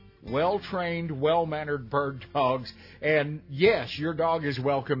 well-trained, well-mannered bird dogs. And yes, your dog is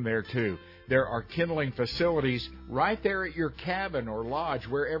welcome there too. There are kenneling facilities right there at your cabin or lodge,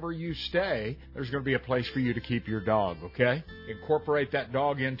 wherever you stay. There's going to be a place for you to keep your dog, okay? Incorporate that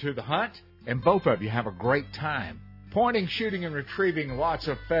dog into the hunt, and both of you have a great time. Pointing, shooting, and retrieving lots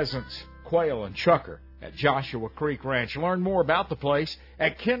of pheasants, quail, and chukar at Joshua Creek Ranch. Learn more about the place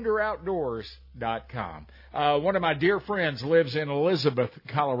at kinderoutdoors.com. One of my dear friends lives in Elizabeth,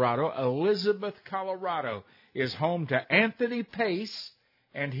 Colorado. Elizabeth, Colorado is home to Anthony Pace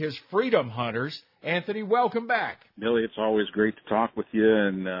and his Freedom Hunters. Anthony, welcome back. Billy, it's always great to talk with you,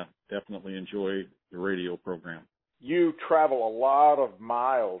 and definitely enjoy the radio program. You travel a lot of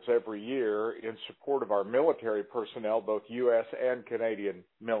miles every year in support of our military personnel, both U.S. and Canadian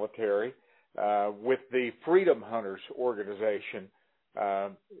military, with the Freedom Hunters organization.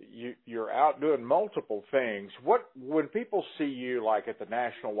 You're out doing multiple things. When people see you, like at the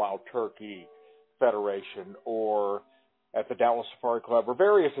National Wild Turkey Federation or at the Dallas Safari Club or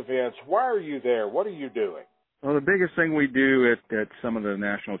various events, why are you there? What are you doing? Well, the biggest thing we do at some of the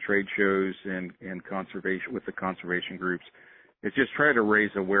national trade shows and conservation with the conservation groups is just try to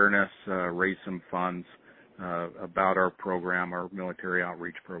raise awareness, raise some funds about our program, our military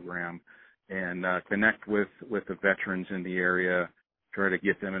outreach program, and connect with the veterans in the area, try to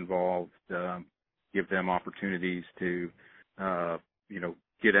get them involved, give them opportunities to,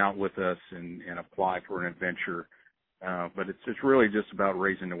 get out with us and apply for an adventure. But it's really just about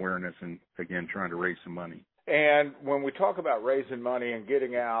raising awareness and, again, trying to raise some money. And when we talk about raising money and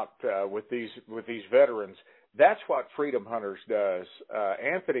getting out with these veterans, that's what Freedom Hunters does.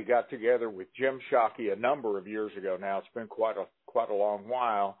 Anthony got together with Jim Shockey a number of years ago now. It's been quite a long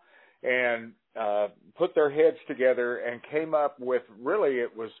while, and put their heads together and came up with, really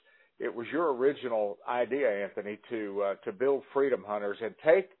it was your original idea, Anthony, to build Freedom Hunters and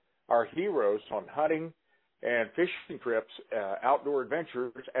take our heroes on hunting and fishing trips, outdoor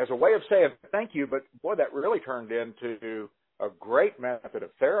adventures, as a way of saying thank you. But, boy, that really turned into a great method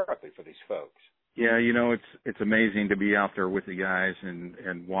of therapy for these folks. Yeah, it's amazing to be out there with the guys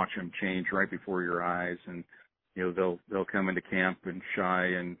and watch them change right before your eyes. And, they'll come into camp and shy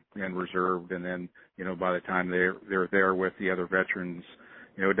and reserved. And then, by the time they're there with the other veterans,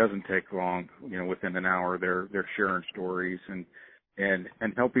 it doesn't take long. Within an hour, they're sharing stories and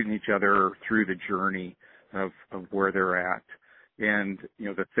helping each other through the journey of where they're at. And,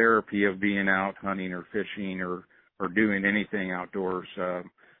 the therapy of being out hunting or fishing or doing anything outdoors,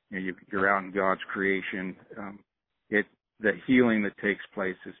 you're out in God's creation. The healing that takes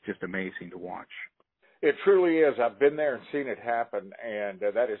place is just amazing to watch. It truly is. I've been there and seen it happen, and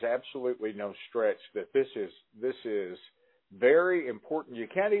that is absolutely no stretch that this is very important. You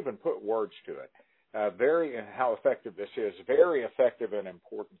can't even put words to it. How effective this is. Very effective and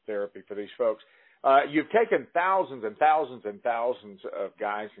important therapy for these folks. You've taken thousands and thousands and thousands of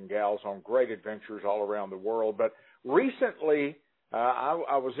guys and gals on great adventures all around the world. But recently,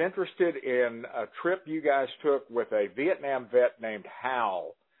 I was interested in a trip you guys took with a Vietnam vet named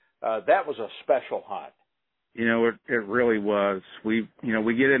Hal. That was a special hunt. It really was. We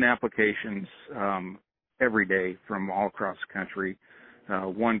get in applications every day from all across the country.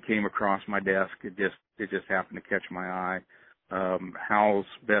 One came across my desk. It just happened to catch my eye. Hal's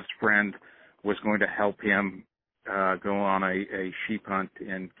best friend was going to help him go on a sheep hunt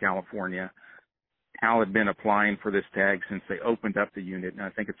in California. Hal had been applying for this tag since they opened up the unit, and I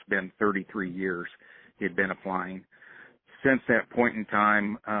think it's been 33 years he had been applying. Since that point in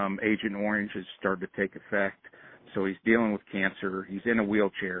time, Agent Orange has started to take effect. So he's dealing with cancer. He's in a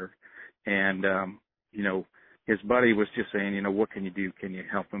wheelchair. And, his buddy was just saying, what can you do? Can you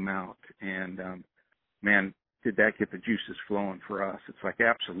help him out? And, man, did that get the juices flowing for us? It's like,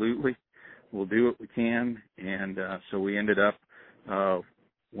 absolutely. We'll do what we can. And so we ended up,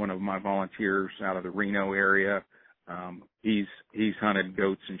 one of my volunteers out of the Reno area, he's hunted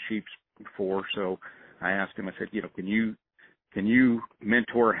goats and sheep before. So I asked him, I said, can you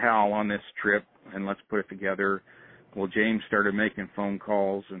mentor Hal on this trip and let's put it together? Well, James started making phone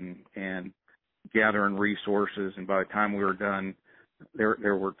calls and gathering resources. And by the time we were done,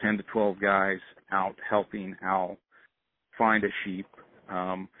 there were 10 to 12 guys out helping Hal find a sheep,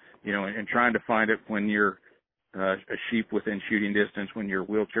 and trying to find it when you're a sheep within shooting distance, when you're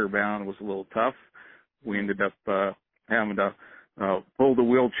wheelchair bound, was a little tough. We ended up having to pull the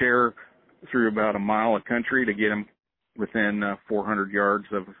wheelchair through about a mile of country to get him within 400 yards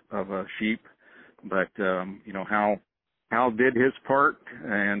of a sheep. But Hal did his part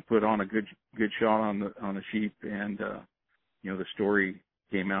and put on a good shot on the sheep, and the story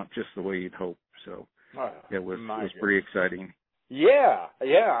came out just the way you'd hope. So it was pretty exciting. Yeah,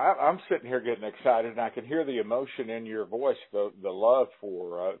 I'm sitting here getting excited, and I can hear the emotion in your voice, the love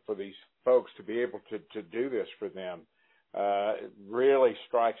for these folks to be able to do this for them. It really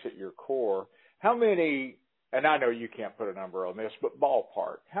strikes at your core. How many? And I know you can't put a number on this, but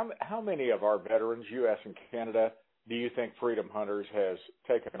ballpark, how many of our veterans, U.S. and Canada, do you think Freedom Hunters has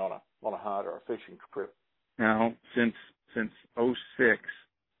taken on a hunt or a fishing trip? Now, since 2006,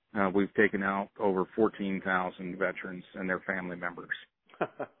 we've taken out over 14,000 veterans and their family members.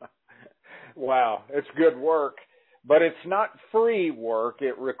 Wow, it's good work, but it's not free work.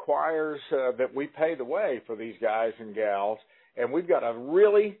 It requires that we pay the way for these guys and gals, and we've got a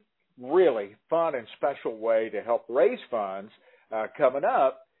really fun and special way to help raise funds coming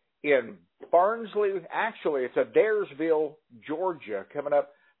up in Barnsley. Actually, it's Adairsville, Georgia, coming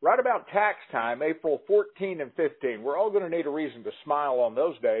up right about tax time, April 14 and 15. We're all going to need a reason to smile on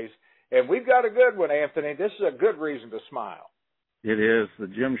those days, and we've got a good one, Anthony. This is a good reason to smile. It is. The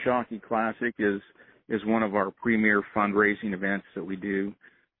Jim Shockey Classic is one of our premier fundraising events that we do.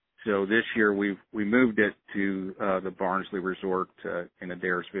 So this year we moved it to the Barnsley Resort in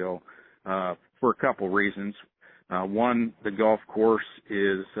Adairsville for a couple reasons. One, the golf course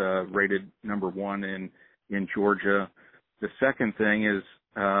is rated number 1 in Georgia. The second thing is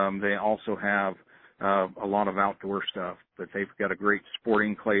they also have a lot of outdoor stuff, but they've got a great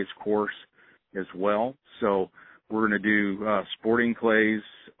sporting clays course as well. So we're going to do sporting clays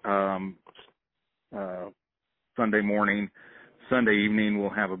Sunday morning. Sunday evening we'll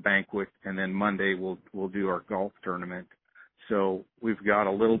have a banquet, and then Monday we'll do our golf tournament. So we've got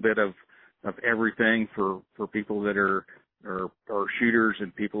a little bit of everything for people that are shooters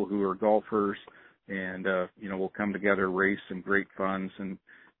and people who are golfers, and we'll come together, raise some great funds, and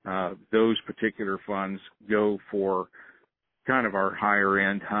those particular funds go for kind of our higher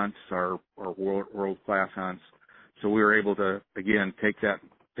end hunts, our world class hunts. So we were able to again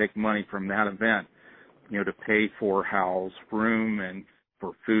take money from that event, to pay for Hal's room and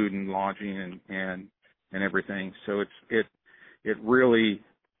for food and lodging and everything. So it really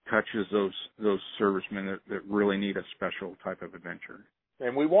touches those servicemen that really need a special type of adventure.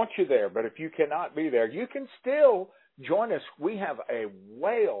 And we want you there, but if you cannot be there, you can still join us. We have a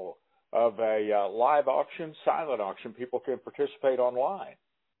whale of a live auction, silent auction. People can participate online.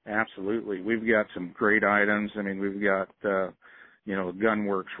 Absolutely. We've got some great items. I mean, we've got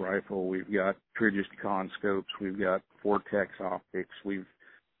Gunworks rifle. We've got Trijicon scopes. We've got Vortex optics. We've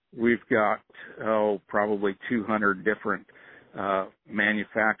got probably 200 different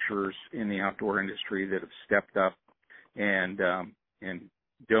manufacturers in the outdoor industry that have stepped up and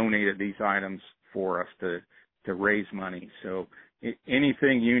donated these items for us to raise money. So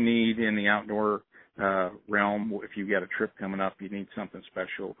anything you need in the outdoor realm, if you've got a trip coming up, you need something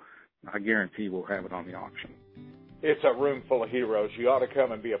special, I guarantee we'll have it on the auction. It's a room full of heroes. You ought to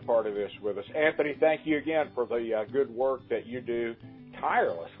come and be a part of this with us. Anthony, thank you again for the good work that you do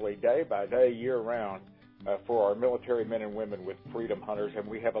tirelessly, day by day, year-round, for our military men and women with Freedom Hunters. And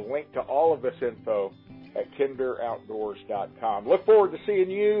we have a link to all of this info at kinderoutdoors.com. Look forward to seeing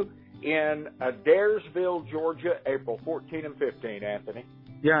you in Adairsville, Georgia, April 14 and 15, Anthony.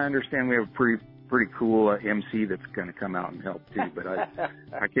 Yeah, I understand we have a pretty cool MC that's going to come out and help, too, but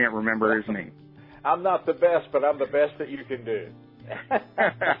I can't remember his name. I'm not the best, but I'm the best that you can do.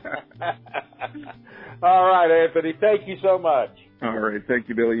 All right, Anthony. Thank you so much. All right. Thank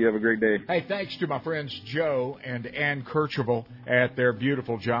you, Billy. You have a great day. Hey, thanks to my friends Joe and Ann Kirchhoff at their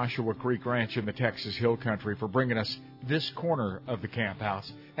beautiful Joshua Creek Ranch in the Texas Hill Country for bringing us this corner of the camp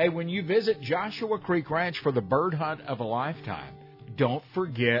house. Hey, when you visit Joshua Creek Ranch for the bird hunt of a lifetime, don't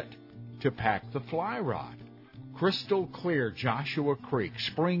forget to pack the fly rod. Crystal clear Joshua Creek,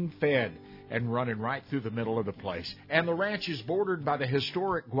 spring-fed and running right through the middle of the place. And the ranch is bordered by the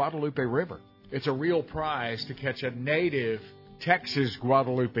historic Guadalupe River. It's a real prize to catch a native Texas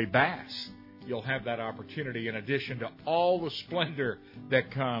Guadalupe bass. You'll have that opportunity in addition to all the splendor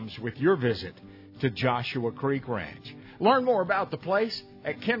that comes with your visit to Joshua Creek Ranch. Learn more about the place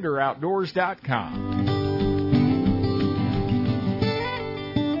at kinderoutdoors.com.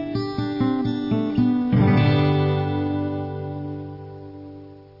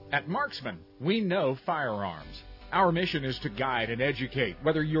 At Marksman, we know firearms. Our mission is to guide and educate,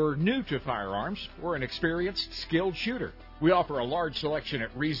 whether you're new to firearms or an experienced, skilled shooter. We offer a large selection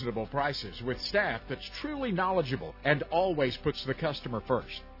at reasonable prices with staff that's truly knowledgeable and always puts the customer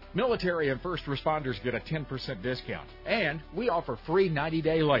first. Military and first responders get a 10% discount, and we offer free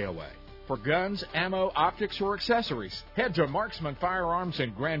 90-day layaway. For guns, ammo, optics, or accessories, head to Marksman Firearms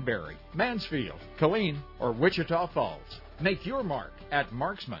in Granbury, Mansfield, Killeen, or Wichita Falls. Make your mark at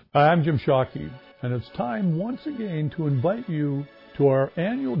Marksman. Hi, I'm Jim Shockey, and it's time once again to invite you to our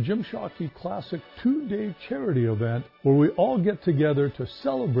annual Jim Shockey Classic 2-day charity event where we all get together to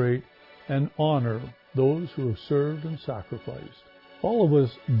celebrate and honor those who have served and sacrificed. All of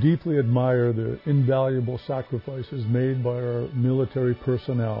us deeply admire the invaluable sacrifices made by our military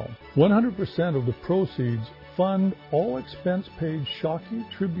personnel. 100% of the proceeds fund all expense-paid Shockey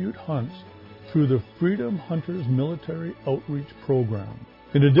tribute hunts through the Freedom Hunters Military Outreach Program.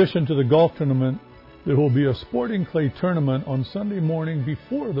 In addition to the golf tournament, there will be a sporting clay tournament on Sunday morning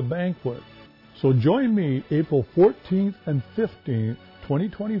before the banquet. So join me April 14th and 15th,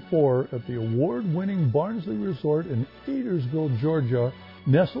 2024 at the award-winning Barnsley Resort in Adairsville, Georgia,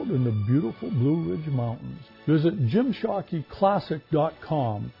 nestled in the beautiful Blue Ridge Mountains. Visit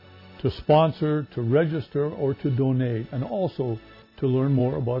JimShockeyClassic.com to sponsor, to register, or to donate, and also to learn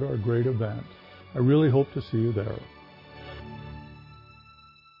more about our great event. I really hope to see you there.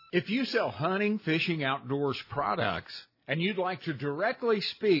 If you sell hunting, fishing, outdoors products, and you'd like to directly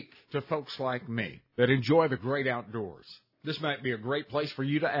speak to folks like me that enjoy the great outdoors, this might be a great place for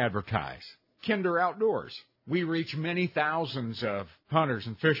you to advertise. Kinder Outdoors. We reach many thousands of hunters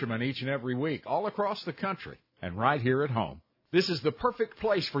and fishermen each and every week, all across the country, and right here at home. This is the perfect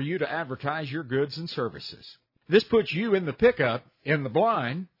place for you to advertise your goods and services. This puts you in the pickup, in the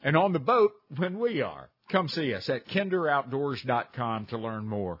blind, and on the boat when we are. Come see us at kinderoutdoors.com to learn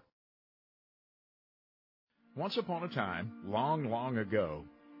more. Once upon a time, long, long ago,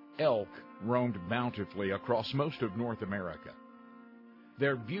 elk roamed bountifully across most of North America.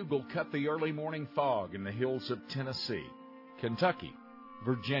 Their bugle cut the early morning fog in the hills of Tennessee, Kentucky,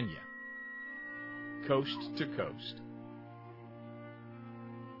 Virginia, coast to coast.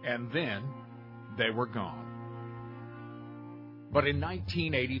 And then they were gone. But in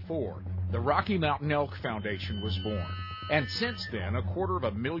 1984, the Rocky Mountain Elk Foundation was born. And since then,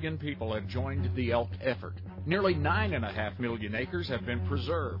 250,000 people have joined the elk effort. Nearly 9.5 million acres have been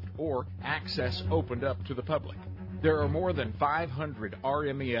preserved or access opened up to the public. There are more than 500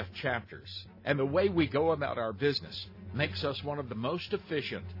 RMEF chapters, and the way we go about our business makes us one of the most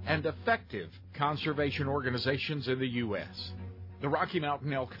efficient and effective conservation organizations in the U.S. The Rocky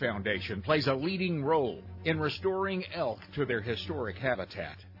Mountain Elk Foundation plays a leading role in restoring elk to their historic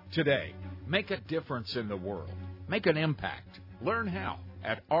habitat. Today, make a difference in the world. Make an impact. Learn how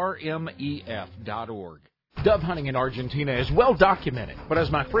at rmef.org. Dove hunting in Argentina is well documented, but as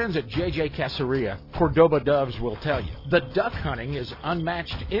my friends at JJ Caceria, Cordoba Doves will tell you, the duck hunting is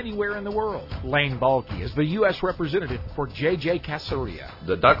unmatched anywhere in the world. Lane Balky is the U.S. representative for JJ Caceria.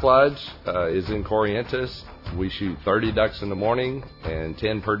 The Duck Lodge is in Corrientes. We shoot 30 ducks in the morning and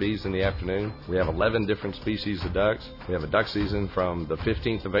 10 perdees in the afternoon. We have 11 different species of ducks. We have a duck season from the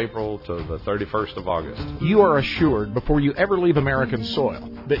 15th of April to the 31st of August. You are assured before you ever leave American soil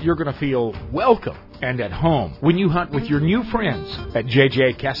that you're going to feel welcome and at home when you hunt with your new friends at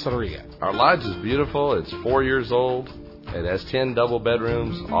JJ Caceria. Our lodge is beautiful. It's 4 years old. It has 10 double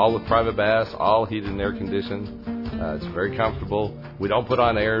bedrooms, all with private baths, all heated and air conditioned. It's very comfortable. We don't put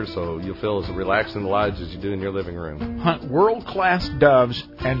on air, so you'll feel as relaxed in the lodge as you do in your living room. Hunt world-class doves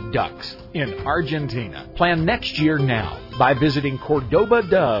and ducks in Argentina. Plan next year now by visiting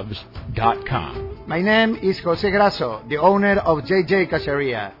CordobaDoves.com. My name is Jose Grasso, the owner of JJ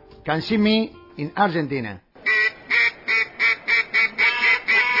Caceria. Can see me in Argentina.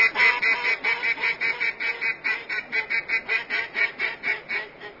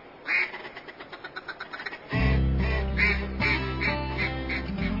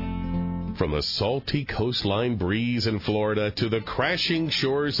 From the salty coastline breeze in Florida to the crashing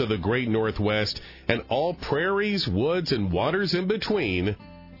shores of the great Northwest and all prairies, woods, and waters in between,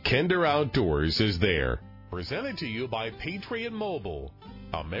 Kinder Outdoors is there. Presented to you by Patriot Mobile,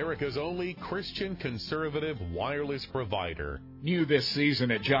 America's only Christian conservative wireless provider. New this season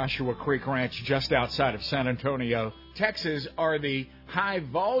at Joshua Creek Ranch just outside of San Antonio, Texas, are the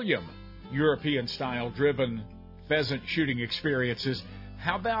high-volume European-style driven pheasant shooting experiences.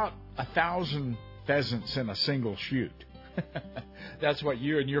 How about 1,000 pheasants in a single shoot? That's what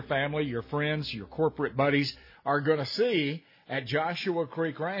you and your family, your friends, your corporate buddies are going to see at Joshua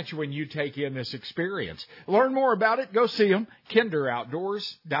Creek Ranch when you take in this experience. Learn more about it. Go see them,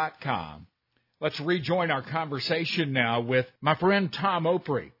 kinderoutdoors.com. Let's rejoin our conversation now with my friend Tom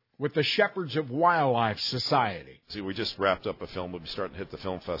Opry with the Shepherds of Wildlife Society. See, we just wrapped up a film. We'll be starting to hit the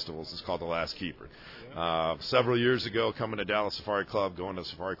film festivals. It's called The Last Keeper. Several years ago, coming to Dallas Safari Club, going to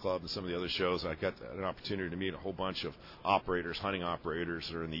Safari Club and some of the other shows, I got an opportunity to meet a whole bunch of operators, hunting operators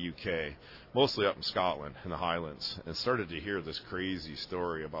that are in the UK, mostly up in Scotland, in the Highlands, and started to hear this crazy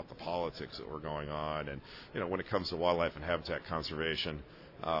story about the politics that were going on. And, you know, when it comes to wildlife and habitat conservation,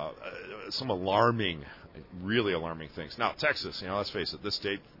 some alarming, really alarming things. Now, Texas, you know, let's face it, this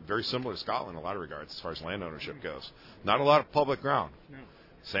state, very similar to Scotland in a lot of regards as far as land ownership goes. Not a lot of public ground. No.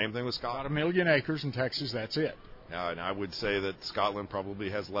 Same thing with Scotland. About 1 million acres in Texas, that's it. And I would say that Scotland probably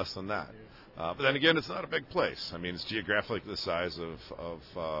has less than that. But then again, it's not a big place. I mean, it's geographically the size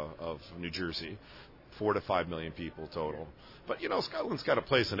of New Jersey, 4 to 5 million people total. But, you know, Scotland's got a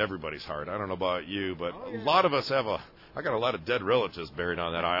place in everybody's heart. I don't know about you, but a lot of us have I got a lot of dead relatives buried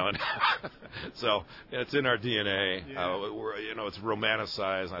on that island. So it's in our DNA. It's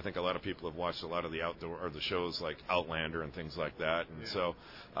romanticized. I think a lot of people have watched a lot of the outdoor or the shows like Outlander and things like that. And so,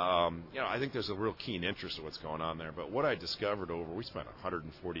 I think there's a real keen interest in what's going on there. But what I discovered we spent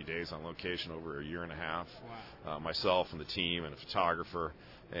 140 days on location over a year and a half, myself and the team and a photographer.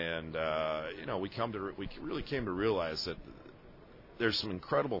 And, we really came to realize that there's some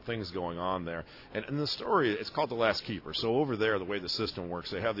incredible things going on there. And in the story, it's called The Last Keeper. So over there, the way the system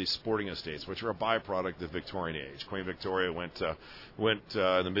works, they have these sporting estates, which are a byproduct of the Victorian age. Queen Victoria went in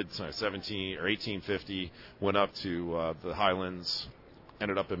the mid-17 or 1850, went up to the Highlands,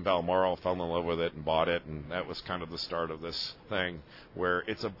 ended up in Balmoral, fell in love with it and bought it. And that was kind of the start of this thing, where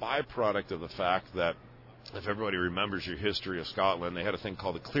it's a byproduct of the fact that, if everybody remembers your history of Scotland, they had a thing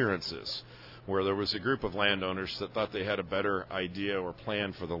called the clearances, where there was a group of landowners that thought they had a better idea or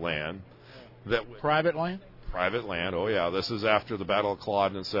plan for the land. Private land? Private land, oh yeah. This is after the Battle of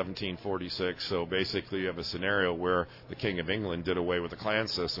Culloden in 1746. So basically you have a scenario where the King of England did away with the clan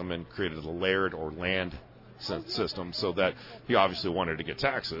system and created a laird or land system, so that he obviously wanted to get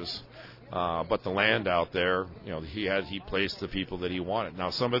taxes. But the land out there, he placed the people that he wanted. Now,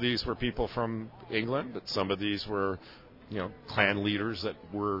 some of these were people from England, but some of these were, clan leaders that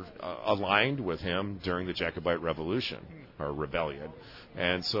were aligned with him during the Jacobite Revolution or Rebellion.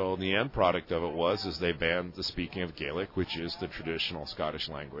 And so the end product of it is they banned the speaking of Gaelic, which is the traditional Scottish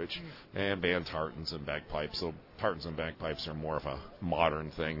language, and banned tartans and bagpipes. So tartans and bagpipes are more of a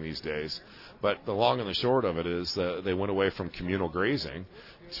modern thing these days. But the long and the short of it is that they went away from communal grazing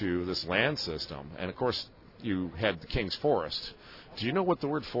to this land system. And, of course, you had the King's Forest. Do you know what the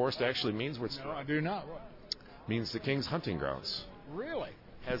word forest actually means? No, I do not. What? It means the king's hunting grounds. Really?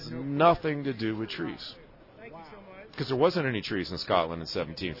 Has nothing to do with trees. Because there wasn't any trees in Scotland in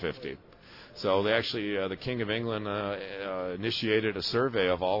 1750. So they actually, the King of England initiated a survey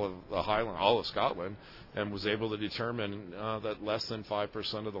of all of the Highland, all of Scotland, and was able to determine that less than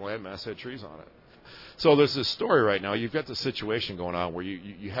 5% of the landmass had trees on it. So there's this story right now. You've got the situation going on where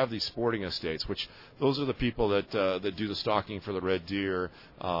you have these sporting estates, which those are the people that do the stalking for the red deer.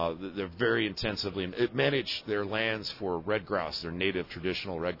 They're very intensively manage their lands for red grouse, their native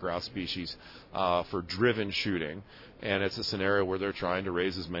traditional red grouse species, for driven shooting. And it's a scenario where they're trying to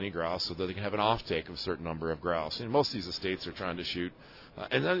raise as many grouse so that they can have an offtake of a certain number of grouse. And most of these estates are trying to shoot.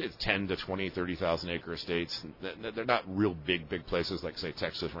 And then it's 10 to 20, 30,000 acre estates. They're not real big places like, say,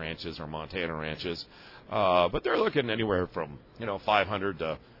 Texas ranches or Montana ranches. But they're looking anywhere from, 500 to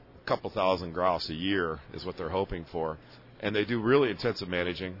a couple thousand grouse a year is what they're hoping for. And they do really intensive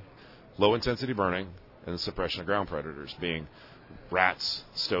managing, low intensity burning, and the suppression of ground predators, being rats,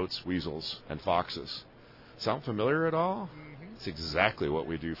 stoats, weasels, and foxes. Sound familiar at all? Mm-hmm. It's exactly what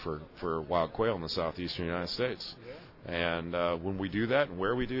we do for wild quail in the southeastern United States. Yeah. And when we do that and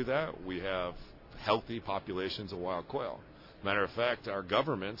where we do that, we have healthy populations of wild quail. Matter of fact, our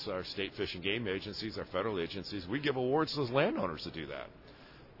governments, our state fish and game agencies, our federal agencies, we give awards to those landowners to do that.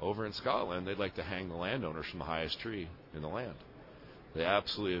 Over in Scotland, they'd like to hang the landowners from the highest tree in the land. They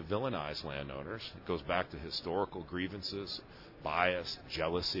absolutely villainize landowners. It goes back to historical grievances, bias,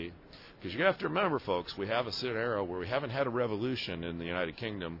 jealousy. Because you have to remember, folks, we have a scenario where we haven't had a revolution in the United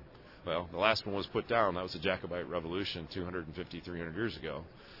Kingdom. Well, the last one was put down. That was the Jacobite Revolution 250, 300 years ago.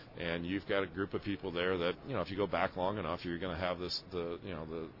 And you've got a group of people there that, if you go back long enough, you're going to have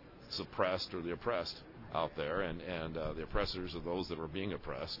the suppressed or the oppressed out there, and the oppressors are those that are being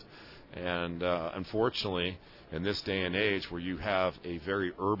oppressed. And unfortunately, in this day and age where you have a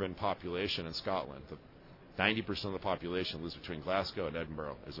very urban population in Scotland, 90% of the population lives between Glasgow and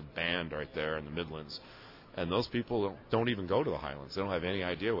Edinburgh. There's a band right there in the Midlands. And those people don't even go to the Highlands. They don't have any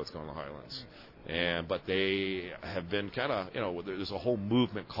idea what's going on in the Highlands. But they have been kind of, there's a whole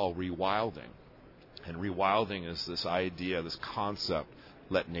movement called rewilding. And rewilding is this idea, this concept,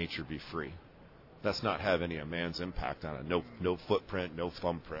 let nature be free. Let's not have any of man's impact on it. No footprint, no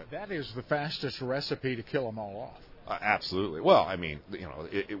thumbprint. That is the fastest recipe to kill them all off. Absolutely. Well, I mean,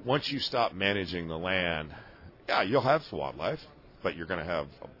 once you stop managing the land, yeah, you'll have wildlife, but you're going to have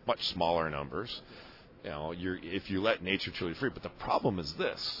much smaller numbers. If you let nature truly free. But the problem is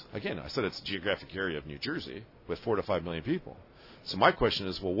this. Again, I said it's a geographic area of New Jersey with 4 to 5 million people. So my question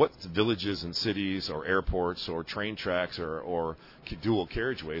is, well, what villages and cities or airports or train tracks or dual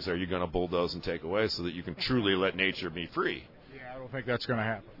carriageways are you going to bulldoze and take away so that you can truly let nature be free? Yeah, I don't think that's going to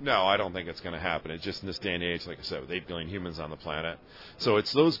happen. No, I don't think it's going to happen. It's just in this day and age, like I said, with 8 billion humans on the planet. So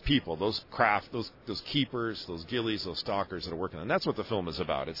it's those people, those keepers, those gillies, those stalkers that are working. And that's what the film is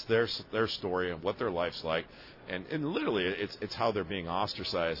about. It's their story and what their life's like. And literally, it's how they're being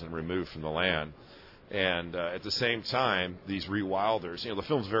ostracized and removed from the land. And at the same time, these rewilders, the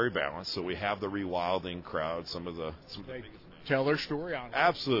film's very balanced. So we have the rewilding crowd, some of the tell their story on it.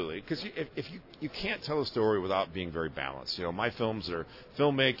 Absolutely, because if you can't tell a story without being very balanced. My films are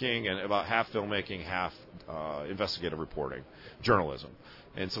filmmaking and about half filmmaking, half investigative reporting, journalism.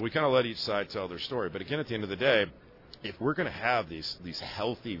 And so we kind of let each side tell their story. But again, at the end of the day, if we're going to have these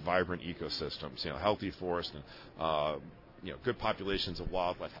healthy, vibrant ecosystems, healthy forests and good populations of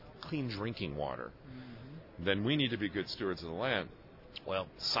wildlife, clean drinking water, then we need to be good stewards of the land. Well,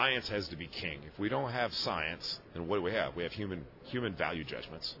 science has to be king. If we don't have science, then what do we have? We have human value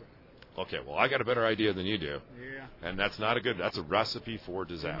judgments. Okay, well, I got a better idea than you do. Yeah. And that's a recipe for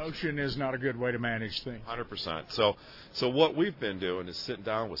disaster. Emotion is not a good way to manage things. 100%. So what we've been doing is sitting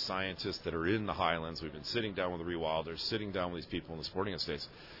down with scientists that are in the Highlands. We've been sitting down with the rewilders, sitting down with these people in the sporting estates,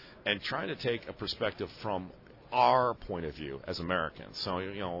 and trying to take a perspective from our point of view as Americans.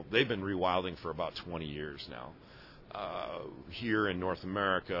 So, they've been rewilding for about 20 years now. Here in North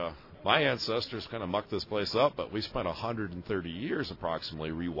America, my ancestors kind of mucked this place up, but we spent 130 years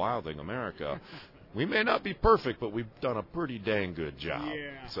approximately rewilding America. We may not be perfect, but we've done a pretty dang good job.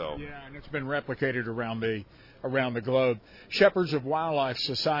 Yeah, and it's been replicated around the globe. Shepherds of Wildlife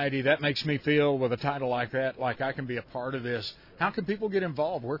Society, that makes me feel, with a title like that, like I can be a part of this. How can people get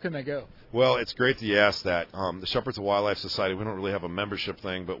involved? Where can they go? Well, it's great that you asked that. The Shepherds of Wildlife Society, we don't really have a membership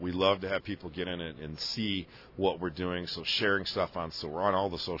thing, but we love to have people get in and see what we're doing. So sharing stuff so we're on all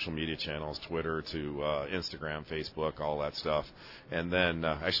the social media channels, Twitter to Instagram, Facebook, all that stuff. And then,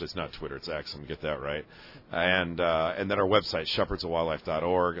 actually it's not Twitter, it's X, I'm get that right. And then our website,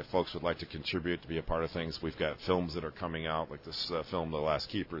 shepherdsofwildlife.org. If folks would like to contribute to be a part of things, we've got films that are coming out, like this film, The Last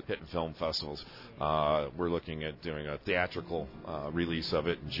Keeper, hitting film festivals. We're looking at doing a theatrical release of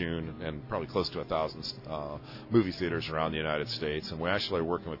it in June, and probably close to 1,000 movie theaters around the United States. And we actually are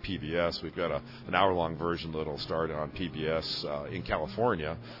working with PBS. We've got an hour-long version that'll start on PBS in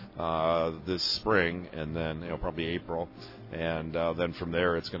California this spring, and then probably April. And then from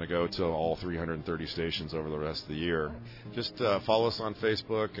there, it's going to go to all 330 stations over the rest of the year. Just follow us on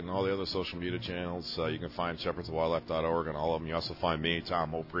Facebook and all the other social media channels. You can find shepherdsofwildlife.org on all of them. You also find me,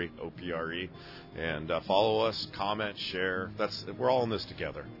 Tom Opry, O-P-R-E. And follow us, comment, share. We're all in this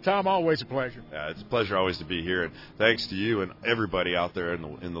together. Tom, always a pleasure. Yeah, it's a pleasure always to be here. And thanks to you and everybody out there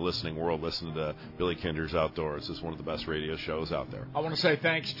in the listening world listening to Billy Kinder's Outdoors. It's one of the best radio shows out there. I want to say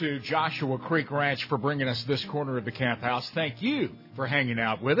thanks to Joshua Creek Ranch for bringing us this corner of the camp house. Thank you for hanging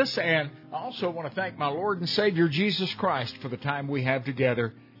out with us. And I also want to thank my Lord and Savior Jesus Christ for the time we have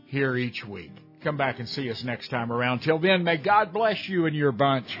together here each week. Come back and see us next time around. Till then, may God bless you and your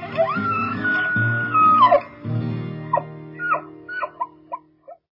bunch.